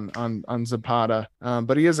read on Zapata,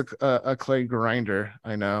 but he is a clay grinder.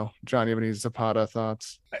 I know. John, you have any Zapata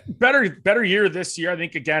thoughts? Better year this year. I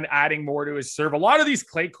think, again, adding more to his serve. A lot of these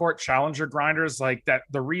clay court challenger grinders, like that,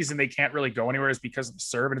 the reason they can't really go anywhere is because of the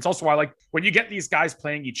serve. And it's also why, like, when you get these guys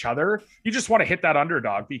playing each other, you just want to hit that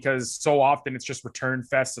underdog, because so often it's just return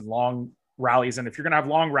fests and long rallies. And if you're going to have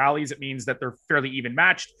long rallies, it means that they're fairly even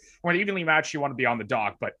matched. When they're evenly matched, you want to be on the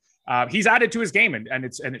dog. But he's added to his game, and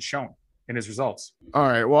it's shown in his results. All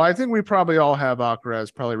right. Well, I think we probably all have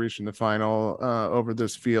Alcaraz probably reaching the final over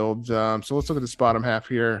this field. So let's look at this bottom half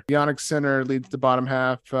here. Jannik Sinner leads the bottom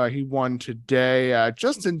half. He won today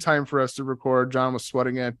just in time for us to record. John was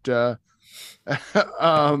sweating it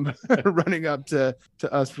running up to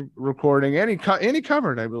us recording, and he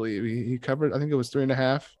covered, I believe he covered. I think it was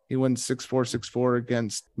 3.5. He won 6-4 6-4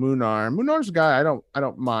 against Munar's a guy I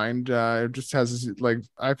don't mind. Just has like,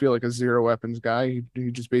 I feel like a zero weapons guy.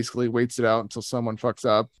 He just basically waits it out until someone fucks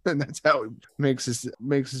up, and that's how he makes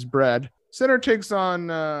his bread. Sinner takes on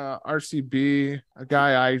RCB, a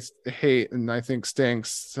guy I hate and I think stinks,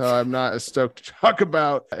 so I'm not as stoked to talk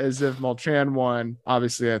about as if Molchan won.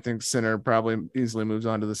 Obviously, I think Sinner probably easily moves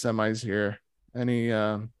on to the semis here. Any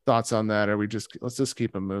thoughts on that? Or let's just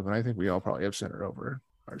keep him moving? I think we all probably have Sinner over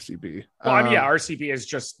RCB. Well, I mean, yeah, RCB is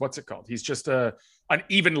just, what's it called? He's just an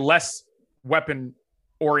even less weapon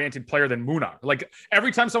oriented player than Munar. Like,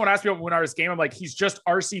 every time someone asks me about Munar's game, I'm like, he's just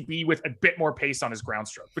RCB with a bit more pace on his ground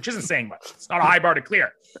stroke, which isn't saying much. It's not a high bar to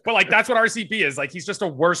clear, but like, that's what RCB is. Like, he's just a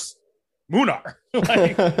worse Munar.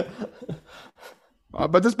 Like,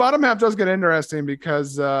 But this bottom half does get interesting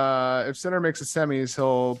because if Sinner makes the semis,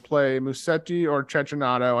 he'll play Musetti or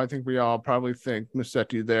Cecchinato. I think we all probably think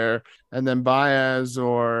Musetti there. And then Baez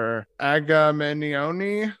or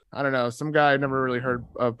Agamemnoni. I don't know. Some guy I never really heard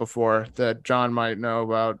of before that John might know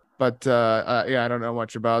about. But yeah, I don't know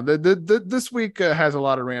much about. This week has a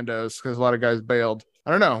lot of randos because a lot of guys bailed. I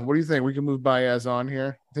don't know. What do you think? We can move Baez on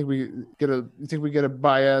here. You think we get a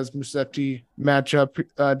Baez Musetti matchup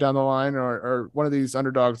down the line, or one of these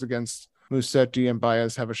underdogs against Musetti and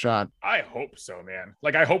Baez have a shot? I hope so, man.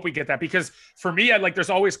 Like, I hope we get that, because for me, there's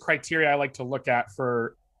always criteria I like to look at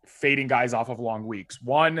for fading guys off of long weeks.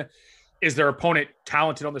 One, is their opponent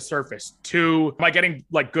talented on the surface? Two, am I getting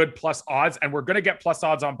like good plus odds? And we're going to get plus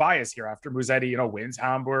odds on Baez here after Musetti, wins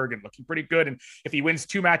Hamburg and looking pretty good. And if he wins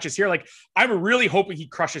 2 matches here, like, I'm really hoping he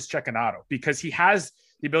crushes Cecchinato, because he has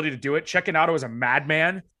the ability to do it. Cecchinato is a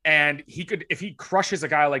madman, and he could, if he crushes a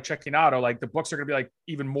guy like Cecchinato, like, the books are going to be like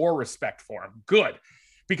even more respect for him. Good.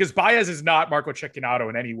 Because Baez is not Marco Cecchinato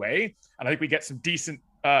in any way. And I think we get some decent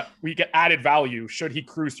we get added value should he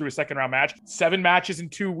cruise through a second round match. 7 matches in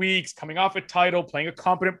 2 weeks, coming off a title, playing a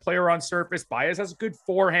competent player on surface. Baez has a good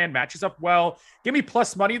forehand, matches up well. Give me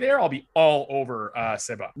plus money there. I'll be all over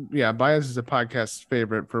Siba. Yeah, Baez is a podcast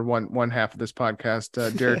favorite for one half of this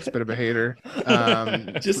podcast. Derek's a bit of a hater.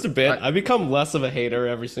 Just a bit. I become less of a hater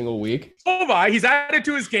every single week. Oh my, he's added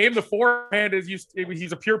to his game. The forehand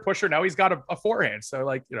he's a pure pusher. Now he's got a forehand. So,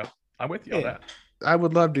 like, I'm with you on that. I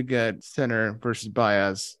would love to get Sinner versus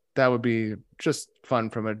Baez. That would be just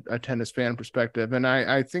fun from a tennis fan perspective. And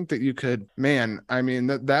I think that you could,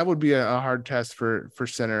 that would be a hard test for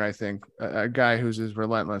Sinner. I think a guy who's as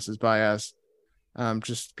relentless as Baez,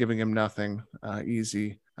 just giving him nothing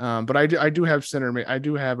easy. But I do have Sinner. I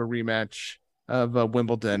do have a rematch of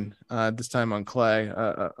Wimbledon, this time on clay,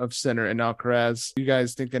 of Sinner and Alcaraz. You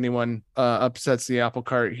guys think anyone upsets the apple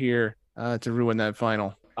cart here to ruin that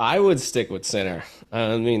final? I would stick with Sinner.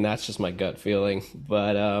 That's just my gut feeling.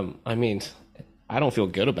 But, I don't feel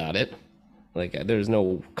good about it. Like, there's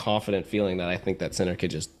no confident feeling that I think that Sinner could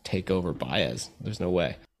just take over Baez. There's no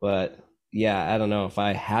way. But, yeah, I don't know. If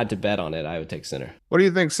I had to bet on it, I would take Sinner. What do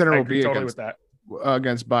you think Sinner will be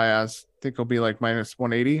against Baez? Think he'll be like minus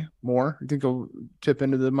 180 more? You think he'll tip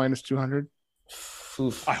into the minus 200?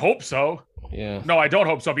 Oof. I hope so. Yeah. No, I don't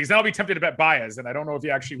hope so, because now I'll be tempted to bet Baez, and I don't know if he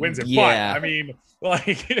actually wins it. Yeah. But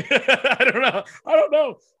I don't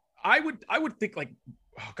know. I would think, like,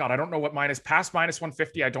 oh God, I don't know what past minus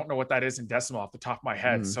 150. I don't know what that is in decimal off the top of my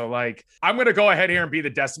head. So, like, I'm going to go ahead here and be the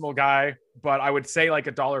decimal guy, but I would say like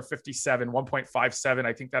 $1.57, 1.57.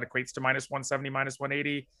 I think that equates to minus 170, minus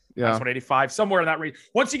 180, minus 185, somewhere in that range.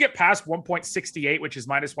 Once you get past 1.68, which is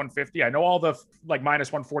minus 150, I know all the like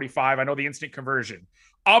minus 145. I know the instant conversion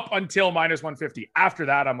up until minus 150. After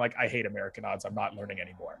that, I'm like, I hate American odds. I'm not learning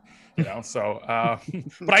anymore, So,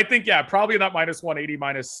 but I think, probably in that minus 180,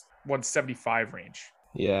 minus 175 range.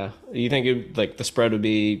 Yeah. You think the spread would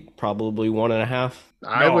be probably 1.5?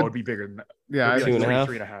 It would be bigger than that. Yeah, like 2.5.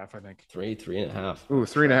 3.5, I think. 3.5. Ooh,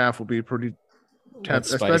 3.5 will be pretty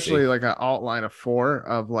tough, especially like an outline of 4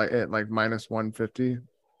 of like minus 150.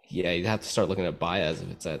 Yeah, you'd have to start looking at Baez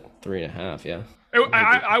if it's at 3.5. Yeah.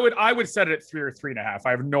 I would set it at 3 or 3.5. I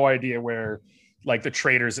have no idea where like the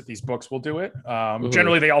traders at these books will do it.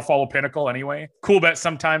 Generally, they all follow Pinnacle anyway. Coolbet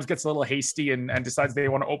sometimes gets a little hasty and decides they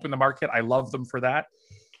want to open the market. I love them for that.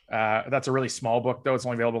 That's a really small book, though. It's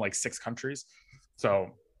only available in like 6 countries.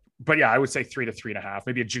 So, but yeah, I would say 3 to 3.5,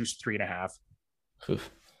 maybe a juiced 3.5.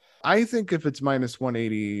 I think if it's minus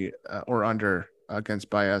 180 or under against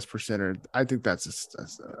Baez for Sinner, I think that's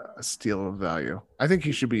a steal of value. I think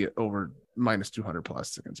he should be over minus 200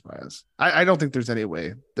 plus against Baez. I don't think there's any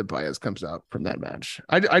way that Baez comes out from that match.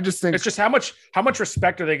 I just think it's just how much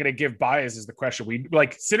respect are they going to give Baez is the question. We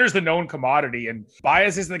like Sinner's the known commodity, and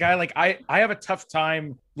Baez is the guy. Like I have a tough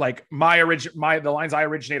time. Like the lines I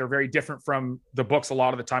originate are very different from the books a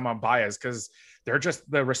lot of the time on Baez, because they're just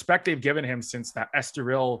the respect they've given him since that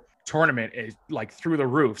Estoril tournament is like through the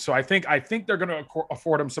roof. So I think they're going to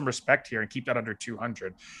afford him some respect here and keep that under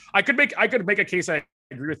 200. I could make a case. I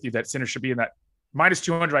agree with you that Sinner should be in that minus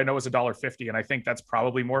 200. I know is $1.50, and I think that's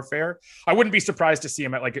probably more fair. I wouldn't be surprised to see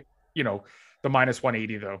him at like the minus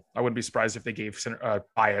 180 though. I wouldn't be surprised if they gave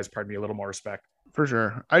Baez, a little more respect. For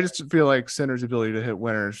sure. I just feel like Sinner's ability to hit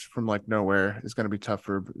winners from like nowhere is going to be tough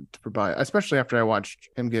for Baez, especially after I watched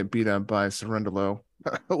him get beat up by Cerundolo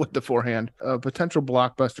with the forehand. A potential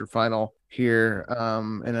blockbuster final here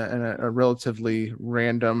in a relatively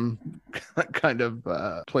random kind of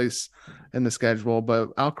place in the schedule.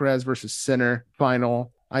 But Alcaraz versus Sinner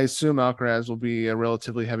final. I assume Alcaraz will be a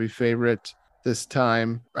relatively heavy favorite. this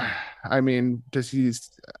time. I mean,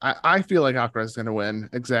 I feel like Alcaraz is going to win,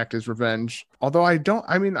 exact his revenge. Although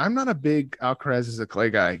I'm not a big Alcaraz as a clay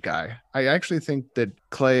guy. I actually think that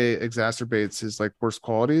clay exacerbates his like worst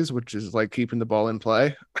qualities, which is like keeping the ball in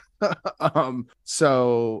play.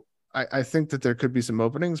 So I think that there could be some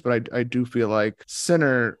openings, but I do feel like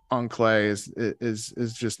Sinner on clay is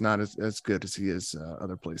just not as good as he is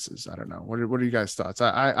other places. I don't know. What are you guys' thoughts?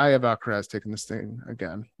 I have Alcaraz taking this thing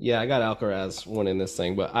again. Yeah, I got Alcaraz winning this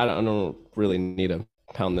thing, but I don't really need to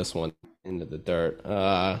pound this one into the dirt.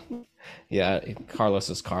 Yeah, Carlos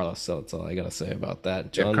is Carlos, so that's all I gotta say about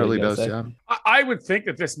that. John, yeah, Carly does. Say? Yeah, I would think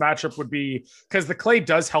that this matchup would be because the clay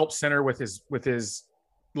does help Sinner with his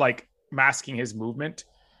like masking his movement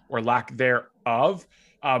or lack thereof.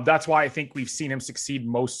 That's why I think we've seen him succeed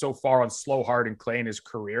most so far on slow, hard, and clay in his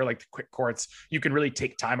career. Like the quick courts, you can really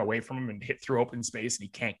take time away from him and hit through open space, and he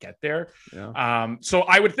can't get there. Yeah. So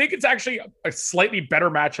I would think it's actually a slightly better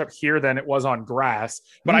matchup here than it was on grass,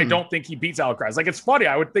 but I don't think he beats Alcaraz. Like, it's funny.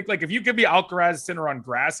 I would think, like, if you give me Alcaraz Sinner on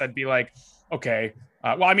grass, I'd be like, okay.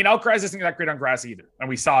 Well, I mean, Alcaraz isn't that great on grass either, and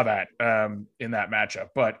we saw that in that matchup.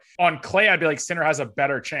 But on clay, I'd be like, Sinner has a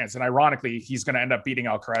better chance. And ironically, he's going to end up beating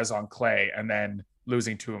Alcaraz on clay and then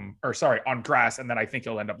losing to him, or sorry, on grass, and then I think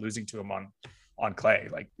he'll end up losing to him on clay.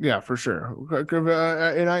 Like, yeah, for sure.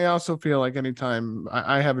 And I also feel like anytime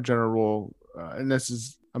I have a general rule, and this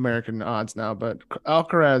is American odds now, but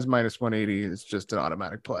Alcaraz minus 180 is just an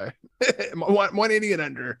automatic play. 180 and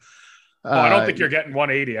under. I don't think you're getting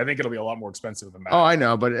 180. I think it'll be a lot more expensive than that. Oh, I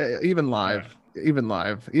know, but even live,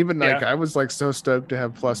 like I was like so stoked to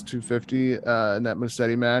have plus 250 in that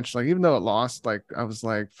Musetti match. Like, even though it lost, like I was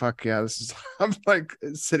like, fuck yeah, this is. I'm like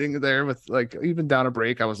sitting there with like even down a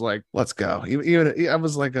break. I was like, let's go. Even I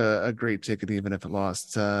was like a great ticket, even if it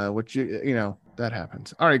lost. Which you know that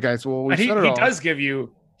happens. All right, guys. Well, he does give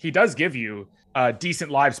you decent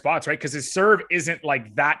live spots, right? Because his serve isn't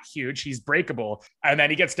like that huge. He's breakable. And then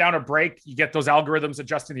he gets down a break. You get those algorithms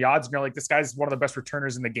adjusting the odds. And you're like, this guy's one of the best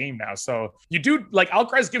returners in the game now. So you do, like,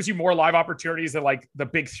 Alcaraz gives you more live opportunities than like the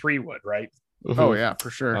big three would, right? Mm-hmm. Oh, yeah,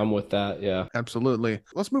 for sure. I'm with that. Yeah, absolutely.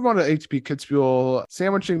 Let's move on to ATP Kitzbuhel.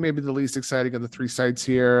 Sandwiching maybe the least exciting of the three sites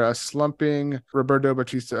here. Slumping Roberto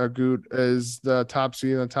Bautista Agut is the top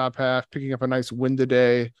seed in the top half, picking up a nice win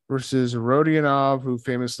today versus Rodionov, who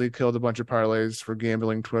famously killed a bunch of parlays for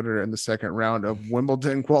gambling Twitter in the second round of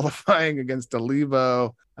Wimbledon, qualifying against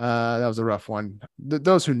Olivo. That was a rough one.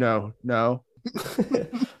 Those who know.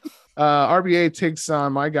 RBA takes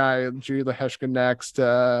on my guy, G. Leheshka next.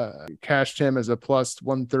 Cashed him as a plus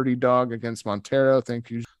 130 dog against Montero. Thank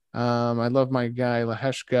you. I love my guy,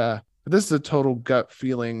 Leheshka. But this is a total gut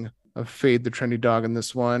feeling of fade the trendy dog in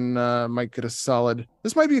this one. Might get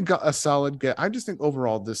this might be a solid get. I just think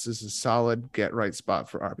overall this is a solid get right spot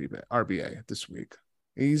for RBA this week.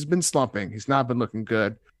 He's been slumping. He's not been looking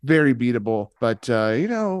good. Very beatable. But,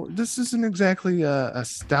 this isn't exactly a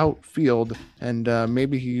stout field. And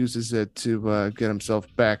maybe he uses it to get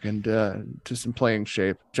himself back into to some playing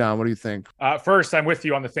shape. John, what do you think? First, I'm with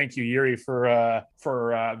you on the thank you, Yuri, for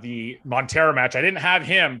the Montero match. I didn't have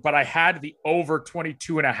him, but I had the over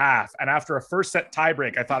 22.5. And after a first set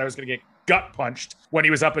tiebreak, I thought I was going to get gut punched when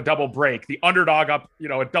he was up a double break. The underdog up,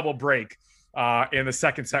 a double break. In the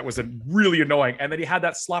second set was really annoying. And then he had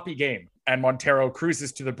that sloppy game and Montero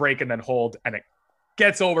cruises to the break and then hold, and it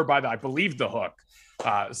gets over by I believe the hook.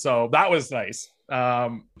 So that was nice.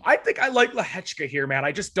 I think I like Leheshka here, man.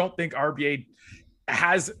 I just don't think RBA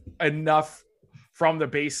has enough from the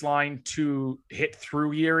baseline to hit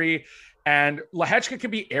through Yuri. And Leheshka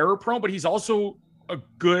can be error prone, but he's also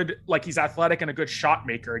he's athletic and a good shot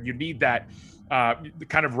maker. And you need that the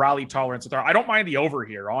kind of rally tolerance with her. I don't mind the over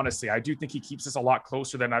here, honestly. I do think he keeps us a lot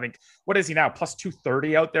closer than I think. What is he now? Plus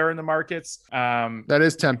 230 out there in the markets. That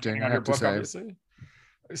is tempting, I have to say. Obviously.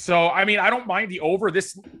 So, I mean, I don't mind the over.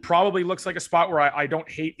 This probably looks like a spot where I don't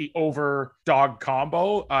hate the over dog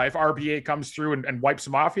combo. If RBA comes through and wipes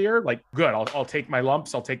him off here, like, good. I'll take my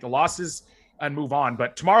lumps. I'll take the losses and move on.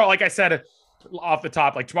 But tomorrow, like I said, off the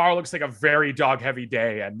top, like, tomorrow looks like a very dog heavy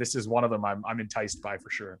day, and this is one of them I'm enticed by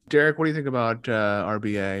for sure. Derek, what do you think about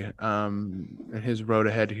RBA and his road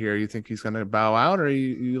ahead here? You think he's going to bow out, or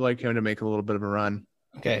you like him to make a little bit of a run?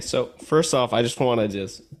 Okay, so first off, I just want to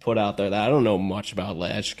just put out there that I don't know much about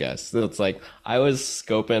Leheshka. So it's like I was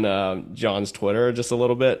scoping John's Twitter just a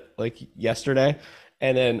little bit like yesterday,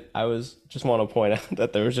 and then I was just want to point out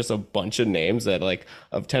that there was just a bunch of names that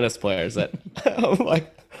of tennis players that I'm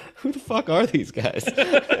like, who the fuck are these guys?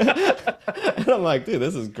 And I'm like, dude,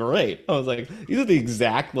 this is great. I was like, these are the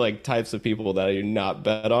exact types of people that I do not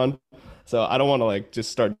bet on. So I don't want to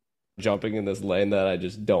just start jumping in this lane that I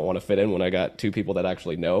just don't want to fit in when I got two people that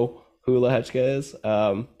actually know who Lehechka is.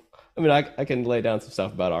 I mean, I can lay down some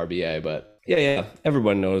stuff about RBA, but yeah,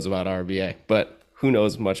 everyone knows about RBA, but who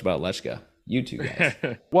knows much about Lehechka? You two guys.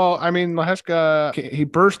 Well, I mean, Lehechka, he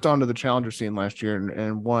burst onto the challenger scene last year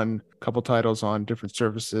and won a couple titles on different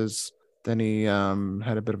surfaces. Then he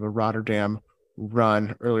had a bit of a Rotterdam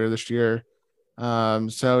run earlier this year.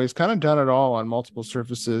 So he's kind of done it all on multiple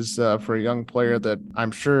surfaces for a young player that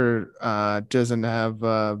I'm sure doesn't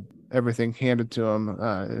have everything handed to him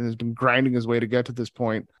and has been grinding his way to get to this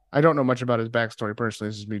point. I don't know much about his backstory personally.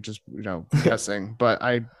 This is me just, guessing, but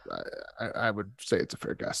I would say it's a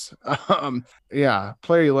fair guess. Yeah,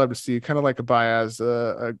 player you love to see, kind of like a Baez,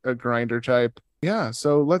 a grinder type. Yeah,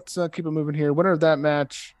 so let's keep it moving here. Winner of that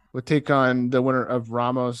match would take on the winner of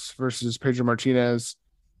Ramos versus Pedro Martinez.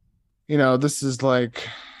 This is like,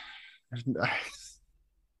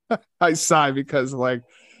 I sigh because like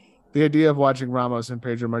the idea of watching Ramos and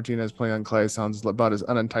Pedro Martinez play on clay sounds about as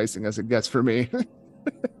unenticing as it gets for me.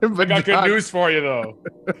 I got good news for you, though.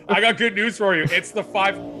 I got good news for you. It's the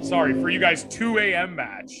for you guys, 2 a.m.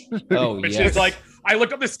 match. Oh, which yes. is like, I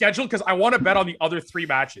looked up the schedule because I want to bet on the other 3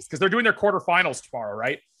 matches because they're doing their quarterfinals tomorrow,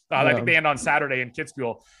 right? I think they end on Saturday in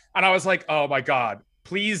Kitzbuhel. And I was like, oh my God,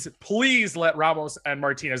 please let Ramos and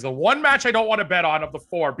Martinez, the one match I don't want to bet on of the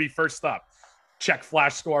 4, be first up. Check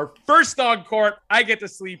flash score. First on court. I get to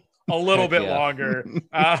sleep a little bit longer.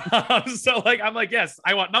 So like, I'm like, yes,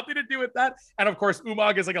 I want nothing to do with that. And of course,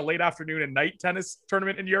 Umag is like a late afternoon and night tennis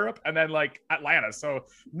tournament in Europe. And then like Atlanta. So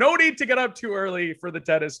no need to get up too early for the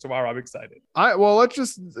tennis tomorrow. I'm excited. Well, let's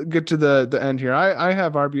just get to the end here. I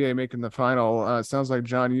have RBA making the final. Sounds like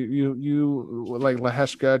John, you like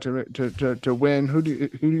Lehechka to win. Who do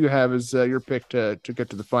you have as your pick to get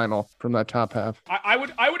to the final from that top half? I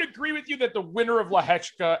would agree with you that the winner of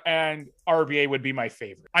Lehechka and RBA would be my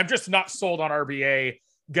favorite. I'm just not sold on RBA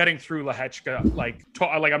getting through Lehechka. Like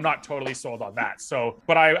I'm not totally sold on that. So,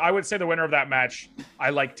 but I would say the winner of that match,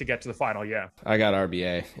 I like to get to the final. Yeah. I got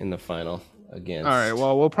RBA in the final against. All right.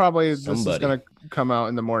 Well, this is going to come out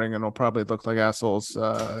in the morning and we'll probably look like assholes.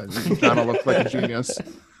 John will look like a genius.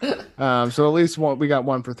 So at least we got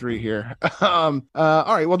 1 for 3 here. All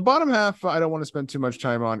right. Well, the bottom half, I don't want to spend too much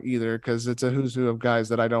time on either because it's a who's who of guys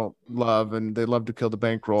that I don't love and they love to kill the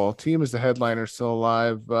bankroll. Team is the headliner, still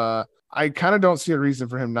alive. I kind of don't see a reason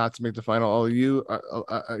for him not to make the final. Although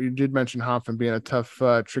you did mention Hoffman being a tough,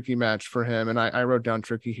 tricky match for him, and I wrote down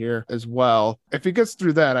tricky here as well. If he gets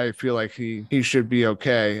through that, I feel like he should be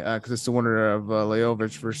okay because it's the winner of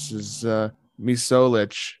Lajovic versus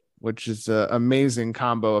Misolic, which is an amazing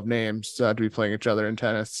combo of names to be playing each other in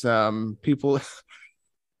tennis. People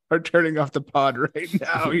are turning off the pod right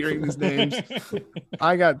now hearing these names.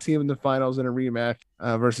 I got team in the finals in a rematch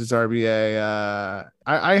versus RBA.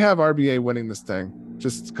 I have RBA winning this thing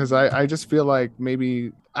just because I just feel like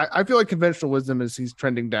maybe I feel like conventional wisdom is he's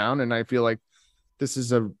trending down, and I feel like this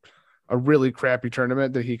is a really crappy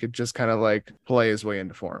tournament that he could just kind of like play his way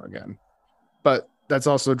into form again. But that's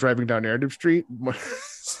also driving down Narrative Street.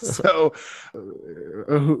 So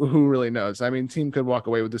who really knows? I mean, team could walk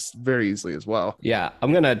away with this very easily as well. Yeah,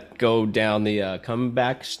 I'm going to go down the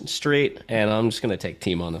comeback straight, and I'm just going to take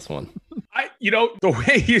team on this one. The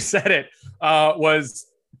way you said it was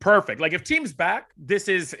perfect. Like if team's back, this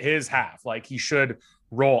is his half. Like he should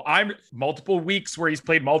roll. I'm multiple weeks where he's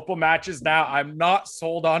played multiple matches now. I'm not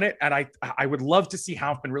sold on it. And I would love to see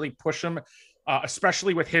Hoffman really push him.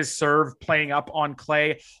 Especially with his serve playing up on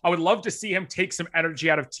clay. I would love to see him take some energy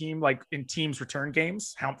out of team, like in team's return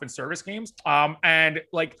games, Hoffman service games. And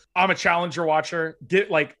like, I'm a challenger watcher.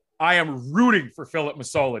 I am rooting for Filip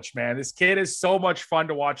Misolic, man. This kid is so much fun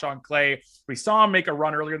to watch on clay. We saw him make a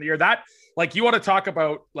run earlier in the year. That, like, you want to talk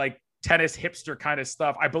about like tennis hipster kind of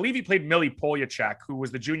stuff. I believe he played Millie Polyachek, who was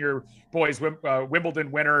the junior boys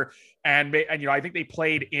Wimbledon winner. And I think they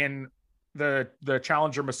played in the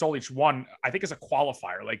challenger Misolic won, I think, as a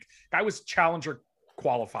qualifier. Like, guy was challenger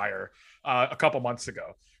qualifier a couple months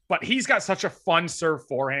ago. But he's got such a fun serve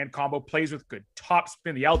forehand combo, plays with good top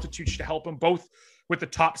spin. The altitude should help him both with the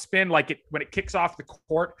top spin. Like when it kicks off the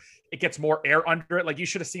court, it gets more air under it. Like you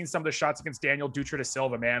should have seen some of the shots against Daniel Dutra da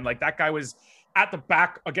Silva, man. Like that guy was at the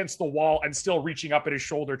back against the wall and still reaching up at his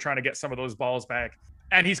shoulder, trying to get some of those balls back.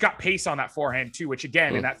 And he's got pace on that forehand too, which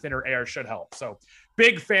again, in that thinner air should help. So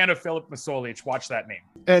big fan of Filip Masolic. Watch that name.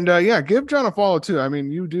 And give John a follow too. I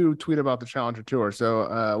mean, you do tweet about the Challenger Tour,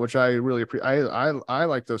 so which I really appreciate. I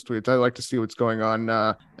like those tweets. I like to see what's going on.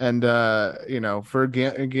 For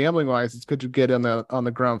gambling wise, it's good to get on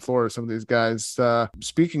the ground floor of some of these guys.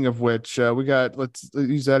 Speaking of which, let's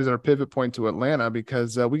use that as our pivot point to Atlanta,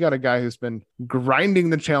 because we got a guy who's been grinding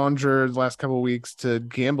the Challenger the last couple of weeks to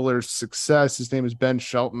gamblers' success. His name is Ben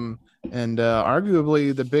Shelton. And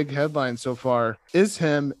arguably the big headline so far is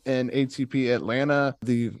him in ATP Atlanta.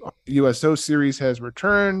 The USO series has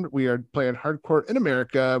returned. We are playing hardcourt in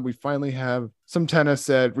America. We finally have some tennis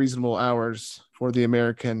at reasonable hours for the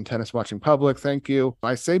American tennis watching public. Thank you.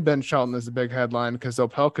 I say Ben Shelton is a big headline because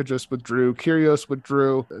Opelka just withdrew. Kyrgios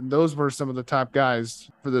withdrew. Those were some of the top guys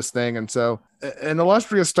for this thing. And so an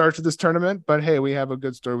illustrious start to this tournament. But hey, we have a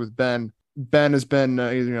good story with Ben. Ben has been,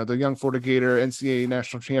 the young Florida Gator, NCAA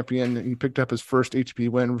national champion. He picked up his first ATP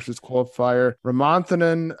win versus qualifier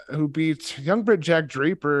Ramanathan, who beat young Brit Jack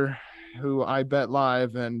Draper, who I bet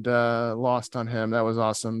live and lost on him. That was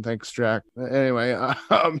awesome. Thanks, Jack. Anyway,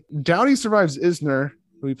 Downey survives Isner,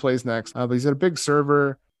 who he plays next, but he's a big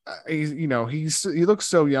server. He looks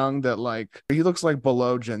so young that he looks like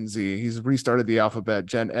below Gen Z. He's restarted the alphabet,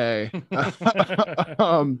 Gen A.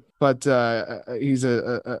 But he's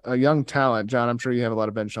a young talent. John, I'm sure you have a lot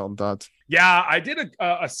of Ben Shelton thoughts. Yeah, I did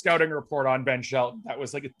a scouting report on Ben Shelton. That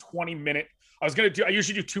was like a 20-minute. I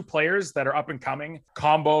usually do 2 players that are up and coming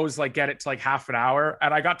combos, get it to half an hour.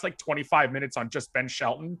 And I got to 25 minutes on just Ben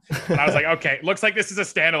Shelton. And I was like, okay, looks like this is a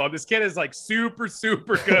standalone. This kid is super,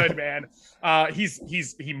 super good, man.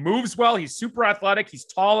 He moves well. He's super athletic. He's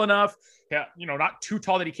tall enough. Yeah, not too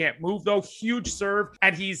tall that he can't move though. Huge serve.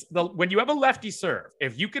 And when you have a lefty serve,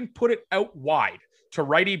 if you can put it out wide to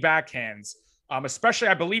righty backhands, especially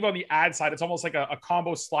I believe on the ad side, it's almost like a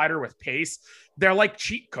combo slider with pace. They're like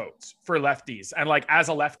cheat codes for lefties. And as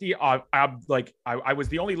a lefty, I was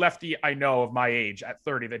the only lefty I know of my age at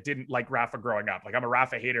 30 that didn't like Rafa growing up. I'm a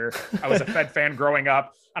Rafa hater. I was a Fed fan growing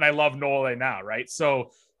up, and I love Nole now, right?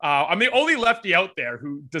 So I'm the only lefty out there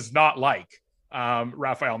who does not like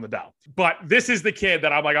Rafael Nadal. But this is the kid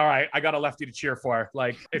that I'm like, all right, I got a lefty to cheer for.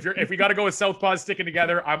 If we got to go with southpaws sticking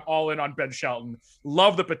together, I'm all in on Ben Shelton.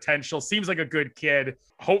 Love the potential. Seems like a good kid.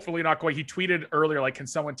 Hopefully not going. He tweeted earlier, can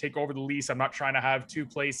someone take over the lease? I'm not trying to have 2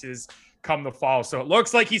 places come the fall. So it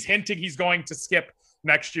looks like he's hinting he's going to skip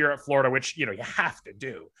next year at Florida, which, you have to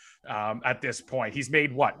do at this point. He's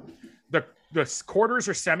made what? The quarters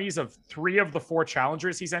or semis of 3 of the 4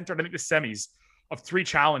 challengers he's entered. I think the semis of 3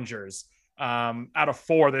 challengers out of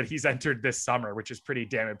 4 that he's entered this summer, which is pretty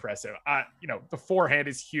damn impressive. The forehand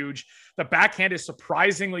is huge. The backhand is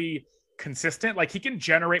surprisingly consistent. He can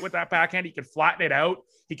generate with that backhand. He can flatten it out.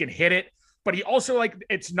 He can hit it. But he also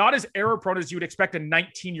it's not as error prone as you would expect a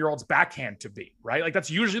 19-year-old's backhand to be, right? That's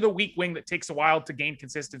usually the weak wing that takes a while to gain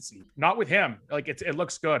consistency. Not with him. It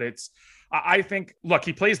looks good. I think, look,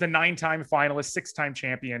 he plays the 9-time finalist, 6-time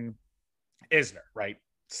champion Isner, right?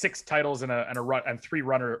 6 titles and a run and 3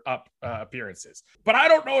 runner-up appearances. But I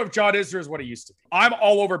don't know if John Isner is what he used to be. I'm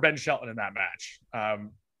all over Ben Shelton in that match,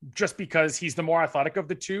 just because he's the more athletic of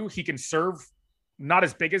the 2. He can serve, not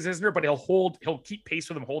as big as Isner, but he'll keep pace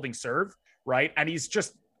with him holding serve, right? And he's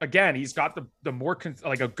just, again, he's got the more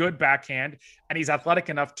a good backhand, and he's athletic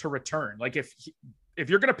enough to return. If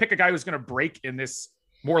you're going to pick a guy who's going to break in this,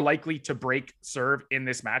 more likely to break serve in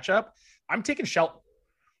this matchup, I'm taking Shelton.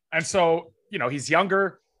 And so, he's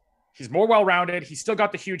younger. He's more well-rounded. He's still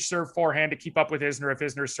got the huge serve forehand to keep up with Isner if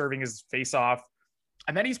Isner's serving his face off.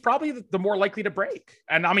 And then he's probably the more likely to break.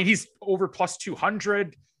 And I mean, he's over plus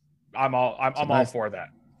 200. I'm all for that.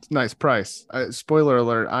 It's a nice price. Spoiler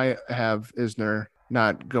alert, I have Isner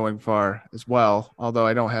not going far as well, although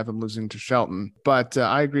I don't have him losing to Shelton. But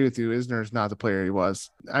I agree with you. Isner is not the player he was.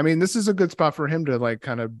 I mean, this is a good spot for him to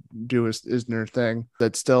kind of do his Isner thing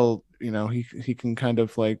that still, he can kind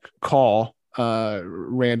of call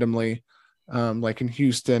randomly. In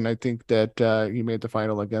Houston, I think that he made the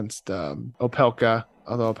final against Opelka,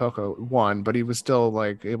 although Opelka won, but he was still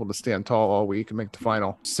able to stand tall all week and make the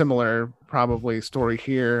final. Similar probably story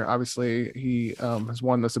here. Obviously he has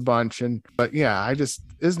won this a bunch, but yeah,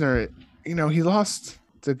 Isner, he lost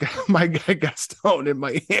to my guy Gaston in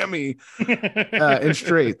Miami in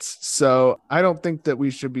straights. So I don't think that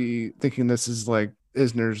we should be thinking this is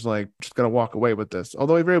Isner's just gonna walk away with this,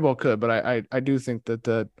 although he very well could. But I do think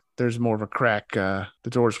that there's more of a crack. The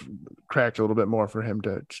door's cracked a little bit more for him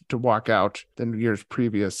to walk out than years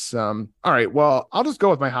previous. All right, well, I'll just go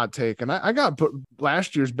with my hot take, and I got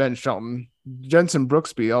last year's Ben Shelton Jensen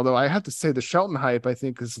Brooksby, although I have to say the Shelton hype, I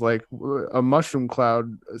think, is like a mushroom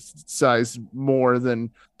cloud size more than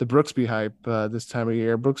the Brooksby hype this time of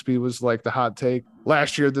year. Brooksby was like the hot take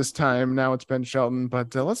last year this time. Now it's been Shelton,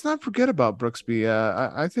 but let's not forget about Brooksby.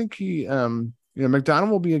 I think he, McDonald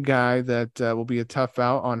will be a guy that will be a tough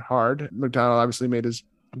out on hard. McDonald obviously made his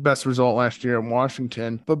best result last year in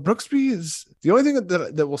Washington, but Brooksby is the only thing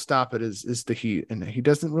that will stop it is the heat, and he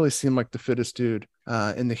doesn't really seem like the fittest dude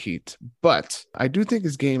in the heat. But I do think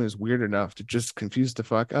his game is weird enough to just confuse the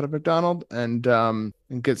fuck out of McDonald and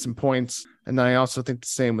get some points. And I also think the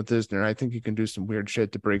same with Isner. I think he can do some weird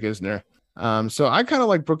shit to break Isner. So I kind of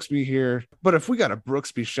like Brooksby here, but if we got a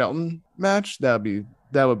Brooksby Shelton match, that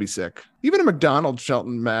would be sick. Even a McDonald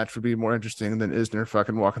Shelton match would be more interesting than Isner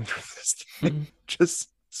fucking walking through this thing. Just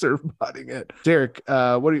surf botting it. Derek,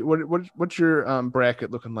 what's your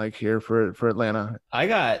bracket looking like here for Atlanta? I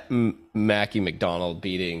got Mackie McDonald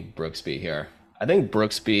beating Brooksby here. I think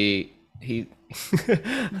Brooksby, he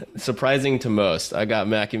surprising to most, I got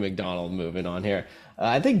Mackie McDonald moving on here.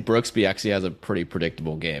 I think Brooksby actually has a pretty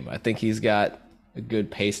predictable game. I think he's got a good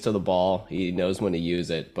pace to the ball. He knows when to use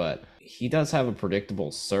it, but he does have a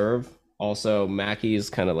predictable serve. Also, Mackey's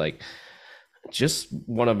kind of like just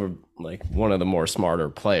one of the more smarter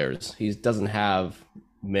players. He doesn't have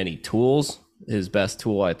many tools. His best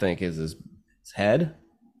tool, I think, is his head.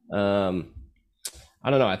 I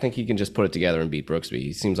don't know. I think he can just put it together and beat Brooksby.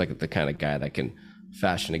 He seems like the kind of guy that can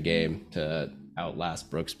fashion a game to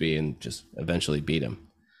outlast Brooksby and just eventually beat him.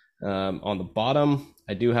 On the bottom,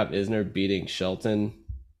 I do have Isner beating Shelton.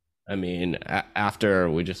 I mean, after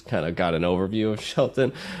we just kind of got an overview of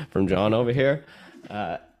Shelton from John over here,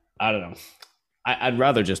 I don't know. I'd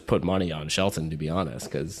rather just put money on Shelton, to be honest,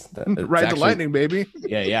 because ride the lightning, baby.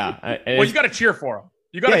 Yeah. Well, you got to cheer for him.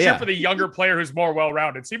 You got to cheer for the younger player who's more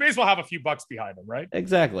well-rounded. So you may as well have a few bucks behind him, right?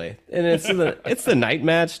 Exactly. And it's the night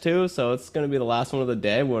match too, so it's going to be the last one of the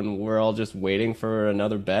day when we're all just waiting for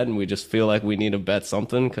another bet, and we just feel like we need to bet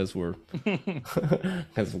something because we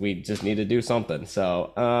just need to do something.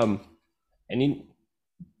 So,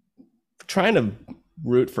 trying to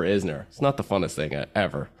root for Isner, it's not the funnest thing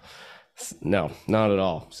ever. No, not at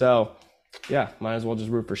all. So, yeah, might as well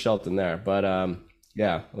just root for Shelton there. But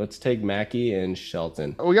yeah, let's take Mackie and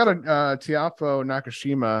Shelton. We got a Tiafoe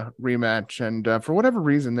Nakashima rematch, and for whatever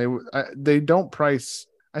reason, they don't price.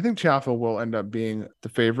 I think Tiafoe will end up being the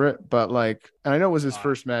favorite, but and I know it was his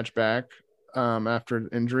first match back after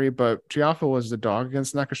injury, but Tiafoe was the dog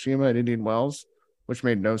against Nakashima at Indian Wells, which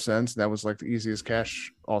made no sense. That was like the easiest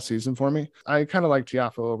cash all season for me. I kind of like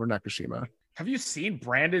Tiafoe over Nakashima. Have you seen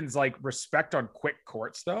Brandon's respect on quick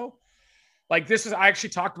courts though? I actually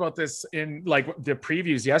talked about this in the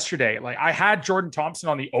previews yesterday. I had Jordan Thompson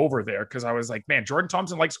on the over there because I was like, man, Jordan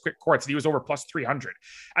Thompson likes quick courts. And he was over plus 300.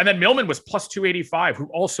 And then Millman was plus 285, who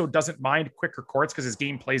also doesn't mind quicker courts because his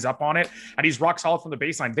game plays up on it. And he's rock solid from the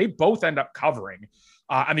baseline. They both end up covering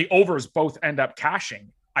and the overs both end up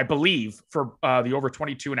cashing, I believe, for the over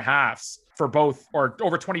 22.5s for both, or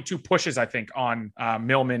over 22 pushes, I think, on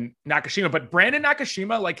Millman Nakashima. But Brandon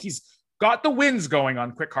Nakashima, he's got the wins going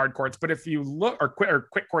on quick hard courts, but if you look, or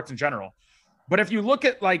quick courts in general, but if you look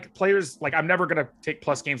at players, I'm never going to take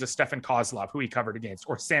plus games of Stefan Kozlov, who he covered against,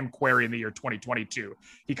 or Sam Querrey in the year 2022.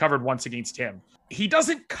 He covered once against him. He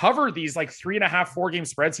doesn't cover these 3.5, 4 game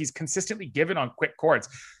spreads he's consistently given on quick courts.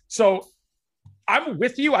 So I'm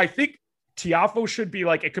with you. I think Tiafoe should be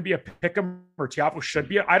it could be a pick'em, or Tiafoe should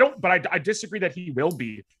be. I disagree that he will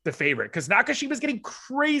be the favorite because Nakashima's getting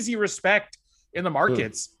crazy respect in the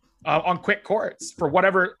markets. On quick courts for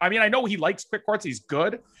whatever. I mean, I know he likes quick courts. He's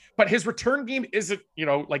good, but his return game isn't,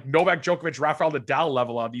 Novak Djokovic, Rafael Nadal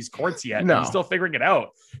level on these courts yet. No. He's still figuring it out,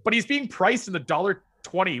 but he's being priced in the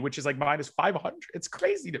 $1.20, which is minus 500. It's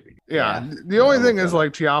crazy to me. Yeah. The only thing is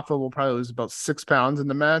Tiafoe will probably lose about 6 pounds in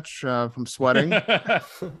the match from sweating,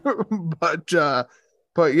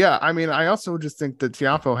 but yeah, I mean, I also just think that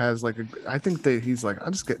Tiafoe has I think that he's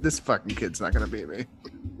this fucking kid's not going to beat me.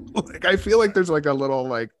 I feel like there's a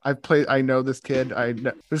little I know this kid.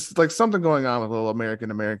 There's something going on with a little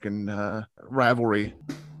American rivalry.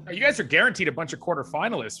 You guys are guaranteed a bunch of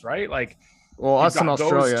quarterfinalists, right? Us in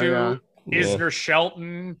Australia, Isner,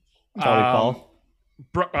 Shelton, Paul.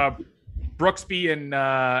 Brooksby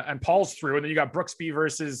and Paul's through, and then you got Brooksby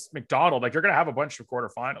versus McDonald. You're gonna have a bunch of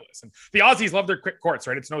quarterfinalists, and the Aussies love their quick courts,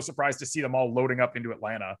 right? It's no surprise to see them all loading up into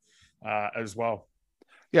Atlanta as well.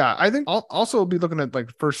 Yeah, I think I'll also be looking at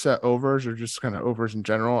first set overs or just kind of overs in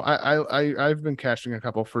general. I've been cashing a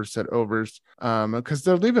couple first set overs because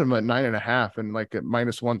they're leaving them at 9.5 and at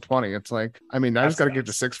minus 120. It's I just got to get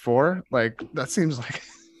to 6-4. That seems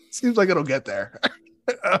like it'll get there.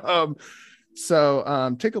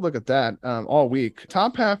 So take a look at that all week.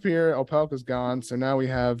 Top half here, Opelka's gone. So now we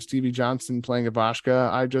have Stevie Johnson playing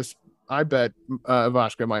Ivashka. I bet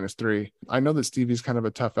Ivashka -3. I know that Stevie's kind of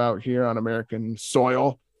a tough out here on American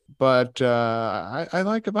soil, but I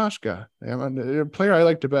like Ivashka. A player I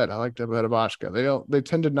like to bet. I like to bet Ivashka. They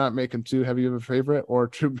tend to not make him too heavy of a favorite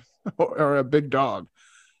or or a big dog.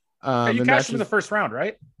 You cashed him in the first round,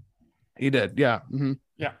 right? He did, yeah. Mm-hmm.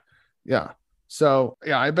 Yeah. So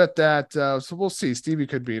yeah, I bet that. So we'll see. Stevie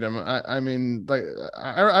could beat him. I mean, like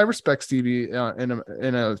I respect Stevie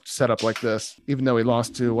in a setup like this, even though he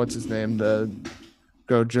lost to what's his name, the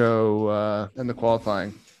Gojo in the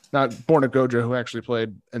qualifying. Not Borna Gojo, who actually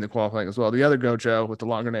played in the qualifying as well. The other Gojo with the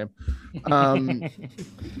longer name.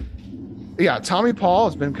 Yeah, Tommy Paul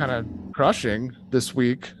has been kind of crushing this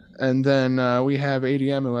week. And then we have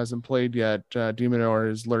ADM, who hasn't played yet. Demonor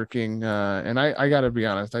is lurking. And I got to be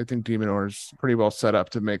honest, I think Demonor is pretty well set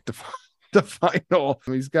up to make the final.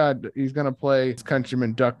 He's going to play his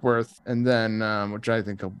countryman Duckworth, and then, which I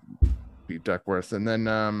think he'll beat Duckworth. And then,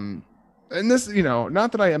 and this,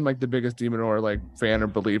 not that I am like the biggest Demonor like fan or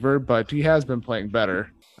believer, but he has been playing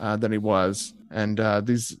better than he was. And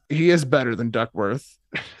he is better than Duckworth.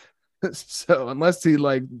 So unless he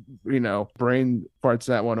brain farts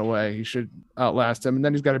that one away, he should outlast him. And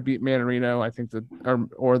then he's got to beat Manarino, I think,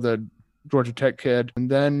 or the Georgia Tech kid, and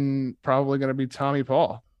then probably going to be Tommy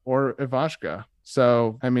Paul or Ivashka.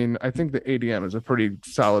 So I mean, I think the ADM is a pretty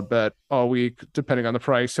solid bet all week, depending on the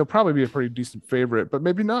price. He'll probably be a pretty decent favorite, but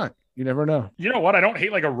maybe not. You never know. You know what? I don't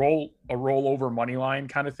hate like a rollover money line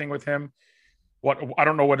kind of thing with him. I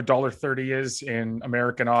don't know what $1.30 is in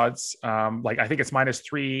American odds. I think it's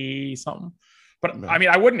 -3 something. But no. I mean,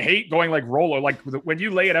 I wouldn't hate going like roller. Like when you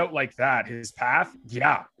lay it out like that, his path,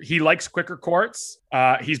 yeah, he likes quicker courts.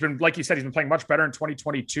 He's been, like you said, he's been playing much better in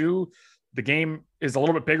 2022. The game is a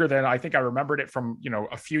little bit bigger than I think I remembered it from,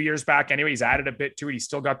 a few years back. Anyway, he's added a bit to it. He's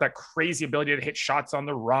still got that crazy ability to hit shots on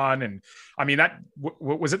the run. And I mean,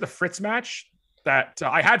 was it the Fritz match? That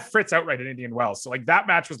I had Fritz outright in Indian Wells. So like that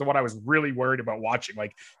match was the one I was really worried about watching.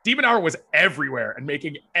 Like Demonauer was everywhere and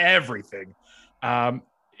making everything.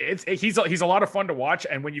 He's a lot of fun to watch.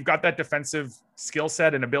 And when you've got that defensive skill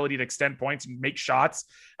set and ability to extend points and make shots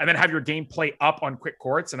and then have your game play up on quick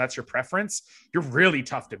courts, and that's your preference, you're really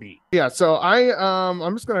tough to beat. Yeah. So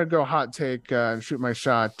I'm just going to go hot take and shoot my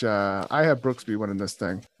shot. I have Brooksby winning this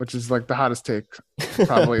thing, which is like the hottest take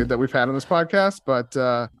probably that we've had on this podcast, but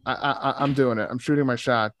I'm doing it. I'm shooting my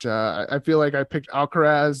shot. I feel like I picked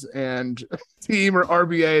Alcaraz and team or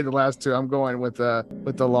RBA the last two. I'm going with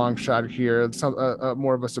the long shot here. It's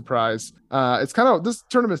more of a surprise. It's kind of, this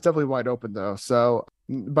tournament's definitely wide open though. So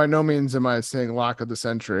by no means am I saying lock of the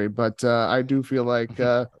century, but I do feel like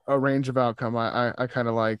a range of outcome I kind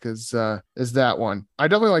of like is that one. I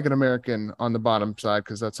definitely like an American on the bottom side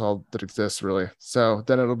because that's all that exists really. So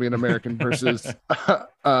then it'll be an American versus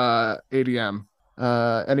ADM.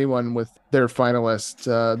 Anyone with their finalist,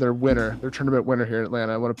 their tournament winner here in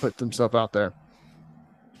Atlanta, I want to put themselves out there.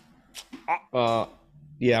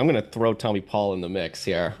 Yeah, I'm going to throw Tommy Paul in the mix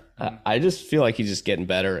here. I just feel like he's just getting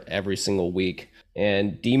better every single week.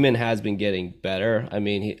 And Demon has been getting better. I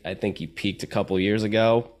mean, I think he peaked a couple years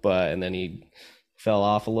ago, and then he fell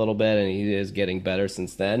off a little bit, and he is getting better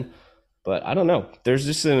since then. But I don't know. There's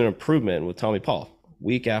just an improvement with Tommy Paul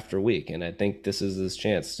week after week, and I think this is his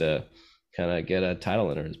chance to kind of get a title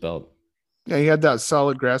under his belt. Yeah, he had that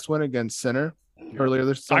solid grass win against Sinner earlier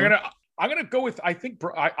this summer. I'm gonna go with I'm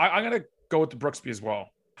gonna go with the Brooksby as well.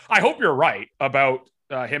 I hope you're right about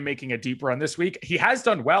him making a deep run this week. He has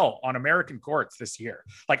done well on American courts this year.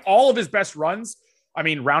 Like all of his best runs. I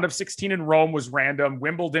mean, round of 16 in Rome was random.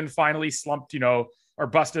 Wimbledon finally slumped, or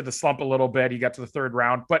busted the slump a little bit. He got to the third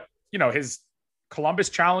round, but his Columbus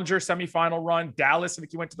Challenger semifinal run, Dallas, I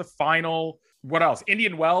think he went to the final. What else?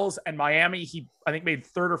 Indian Wells and Miami. He, I think, made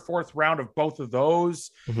third or fourth round of both of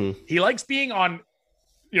those. Mm-hmm. He likes being on,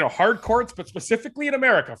 hard courts, but specifically in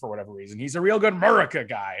America for whatever reason. He's a real good America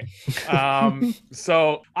guy.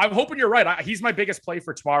 So I'm hoping you're right. He's my biggest play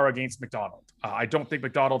for tomorrow against McDonald. I don't think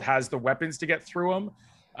McDonald has the weapons to get through him.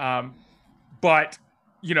 But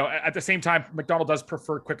at the same time, McDonald does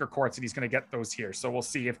prefer quicker courts, and he's going to get those here. So we'll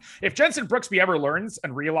see if Jensen Brooksby ever learns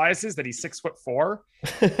and realizes that he's 6'4",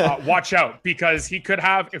 watch out, because he could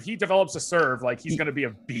have, if he develops a serve, like he's going to be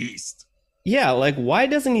a beast. Yeah, like why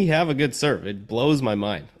doesn't he have a good serve? It blows my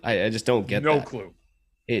mind. I just don't get no that. Clue.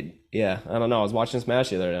 Yeah, I don't know. I was watching this match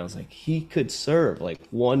the other day, and I was like, he could serve like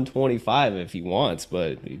 125 if he wants,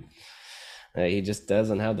 but he just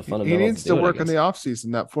doesn't have the fundamentals. He needs to work in the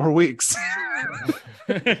offseason, that 4 weeks.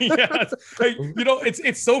 Yeah,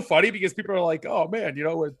 it's so funny because people are like, oh man,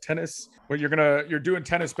 with tennis, when you're doing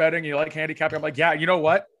tennis betting, you like handicapping. I'm like, yeah, you know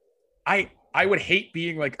what? I would hate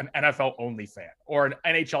being like an NFL only fan or an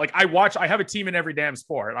NHL. Like I have a team in every damn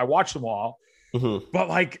sport. I watch them all. Mm-hmm. But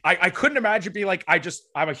like, I couldn't imagine being like,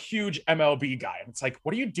 I'm a huge MLB guy. And it's like,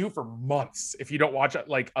 what do you do for months if you don't watch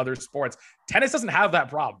like other sports? Tennis doesn't have that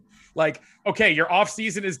problem. Like, okay, your off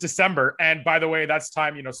season is December. And by the way, that's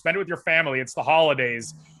time, spend it with your family. It's the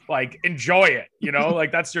holidays. Like, enjoy it,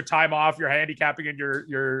 like that's your time off, your handicapping and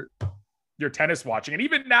your tennis watching. And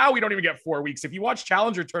even now, we don't even get 4 weeks. If you watch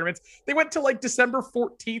challenger tournaments, they went to like December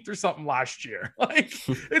 14th or something last year. Like,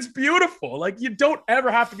 it's beautiful. Like, you don't ever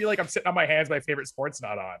have to be like, I'm sitting on my hands, my favorite sport's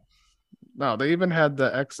not on. No, they even had the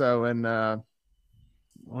EXO and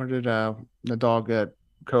where did Nadal get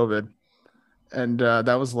COVID? And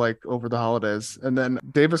that was like over the holidays. And then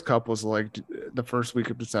Davis Cup was like the first week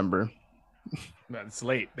of December. It's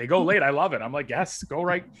late. They go late. I love it. I'm like, yes, go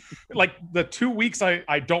right. Like the 2 weeks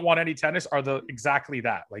I don't want any tennis are exactly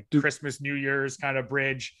that. Like Christmas, New Year's kind of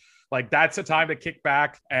bridge. Like that's a time to kick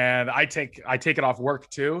back. And I take it off work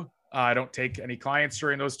too. I don't take any clients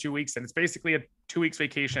during those 2 weeks. And it's basically a 2 weeks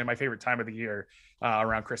vacation at my favorite time of the year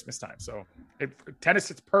around Christmas time. So tennis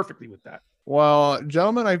fits perfectly with that. Well,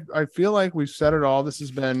 gentlemen, I feel like we've said it all. This has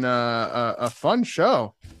been a fun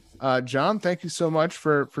show. John, thank you so much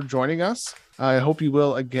for joining us. I hope you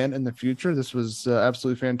will again in the future. This was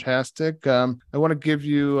absolutely fantastic. I want to give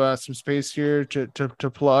you some space here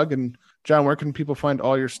to plug. And John, where can people find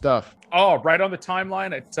all your stuff? Oh, right on the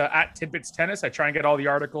timeline at Tidbits Tennis. I try and get all the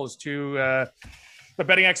articles to the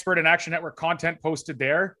Betting Expert and Action Network content posted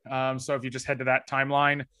there. So if you just head to that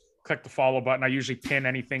timeline, click the follow button. I usually pin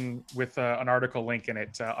anything with an article link in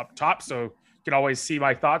it up top. So you can always see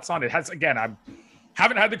my thoughts on it.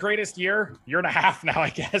 Haven't had the greatest year and a half now, I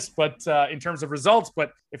guess, but in terms of results.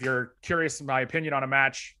 But if you're curious in my opinion on a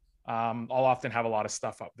match, I'll often have a lot of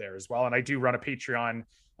stuff up there as well. And I do run a Patreon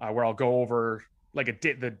where I'll go over like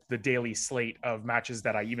the daily slate of matches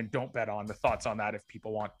that I even don't bet on, the thoughts on that if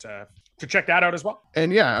people want to check that out as well.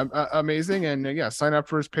 And yeah, amazing. And yeah, sign up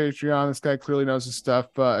for his Patreon. This guy clearly knows his stuff.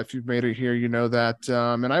 If you've made it here, you know that.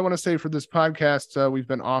 And I want to say for this podcast, we've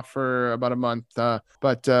been off for about a month,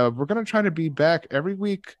 but we're going to try to be back every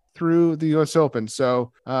week through the US Open.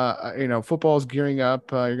 So, football is gearing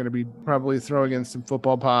up. You're going to be probably throwing in some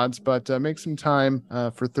football pods, but make some time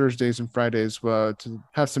for Thursdays and Fridays to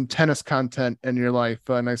have some tennis content in your life.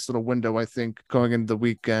 A nice little window, I think, going into the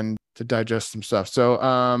weekend to digest some stuff. So,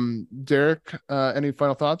 Derek, any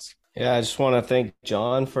final thoughts? Yeah, I just want to thank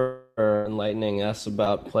John for enlightening us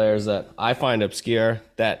about players that I find obscure.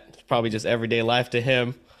 That's probably just everyday life to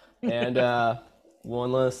him. And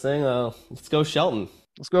one last thing, let's go Shelton.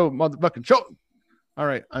 Let's go, motherfucking Shelton. All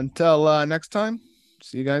right. Until next time,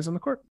 see you guys on the court.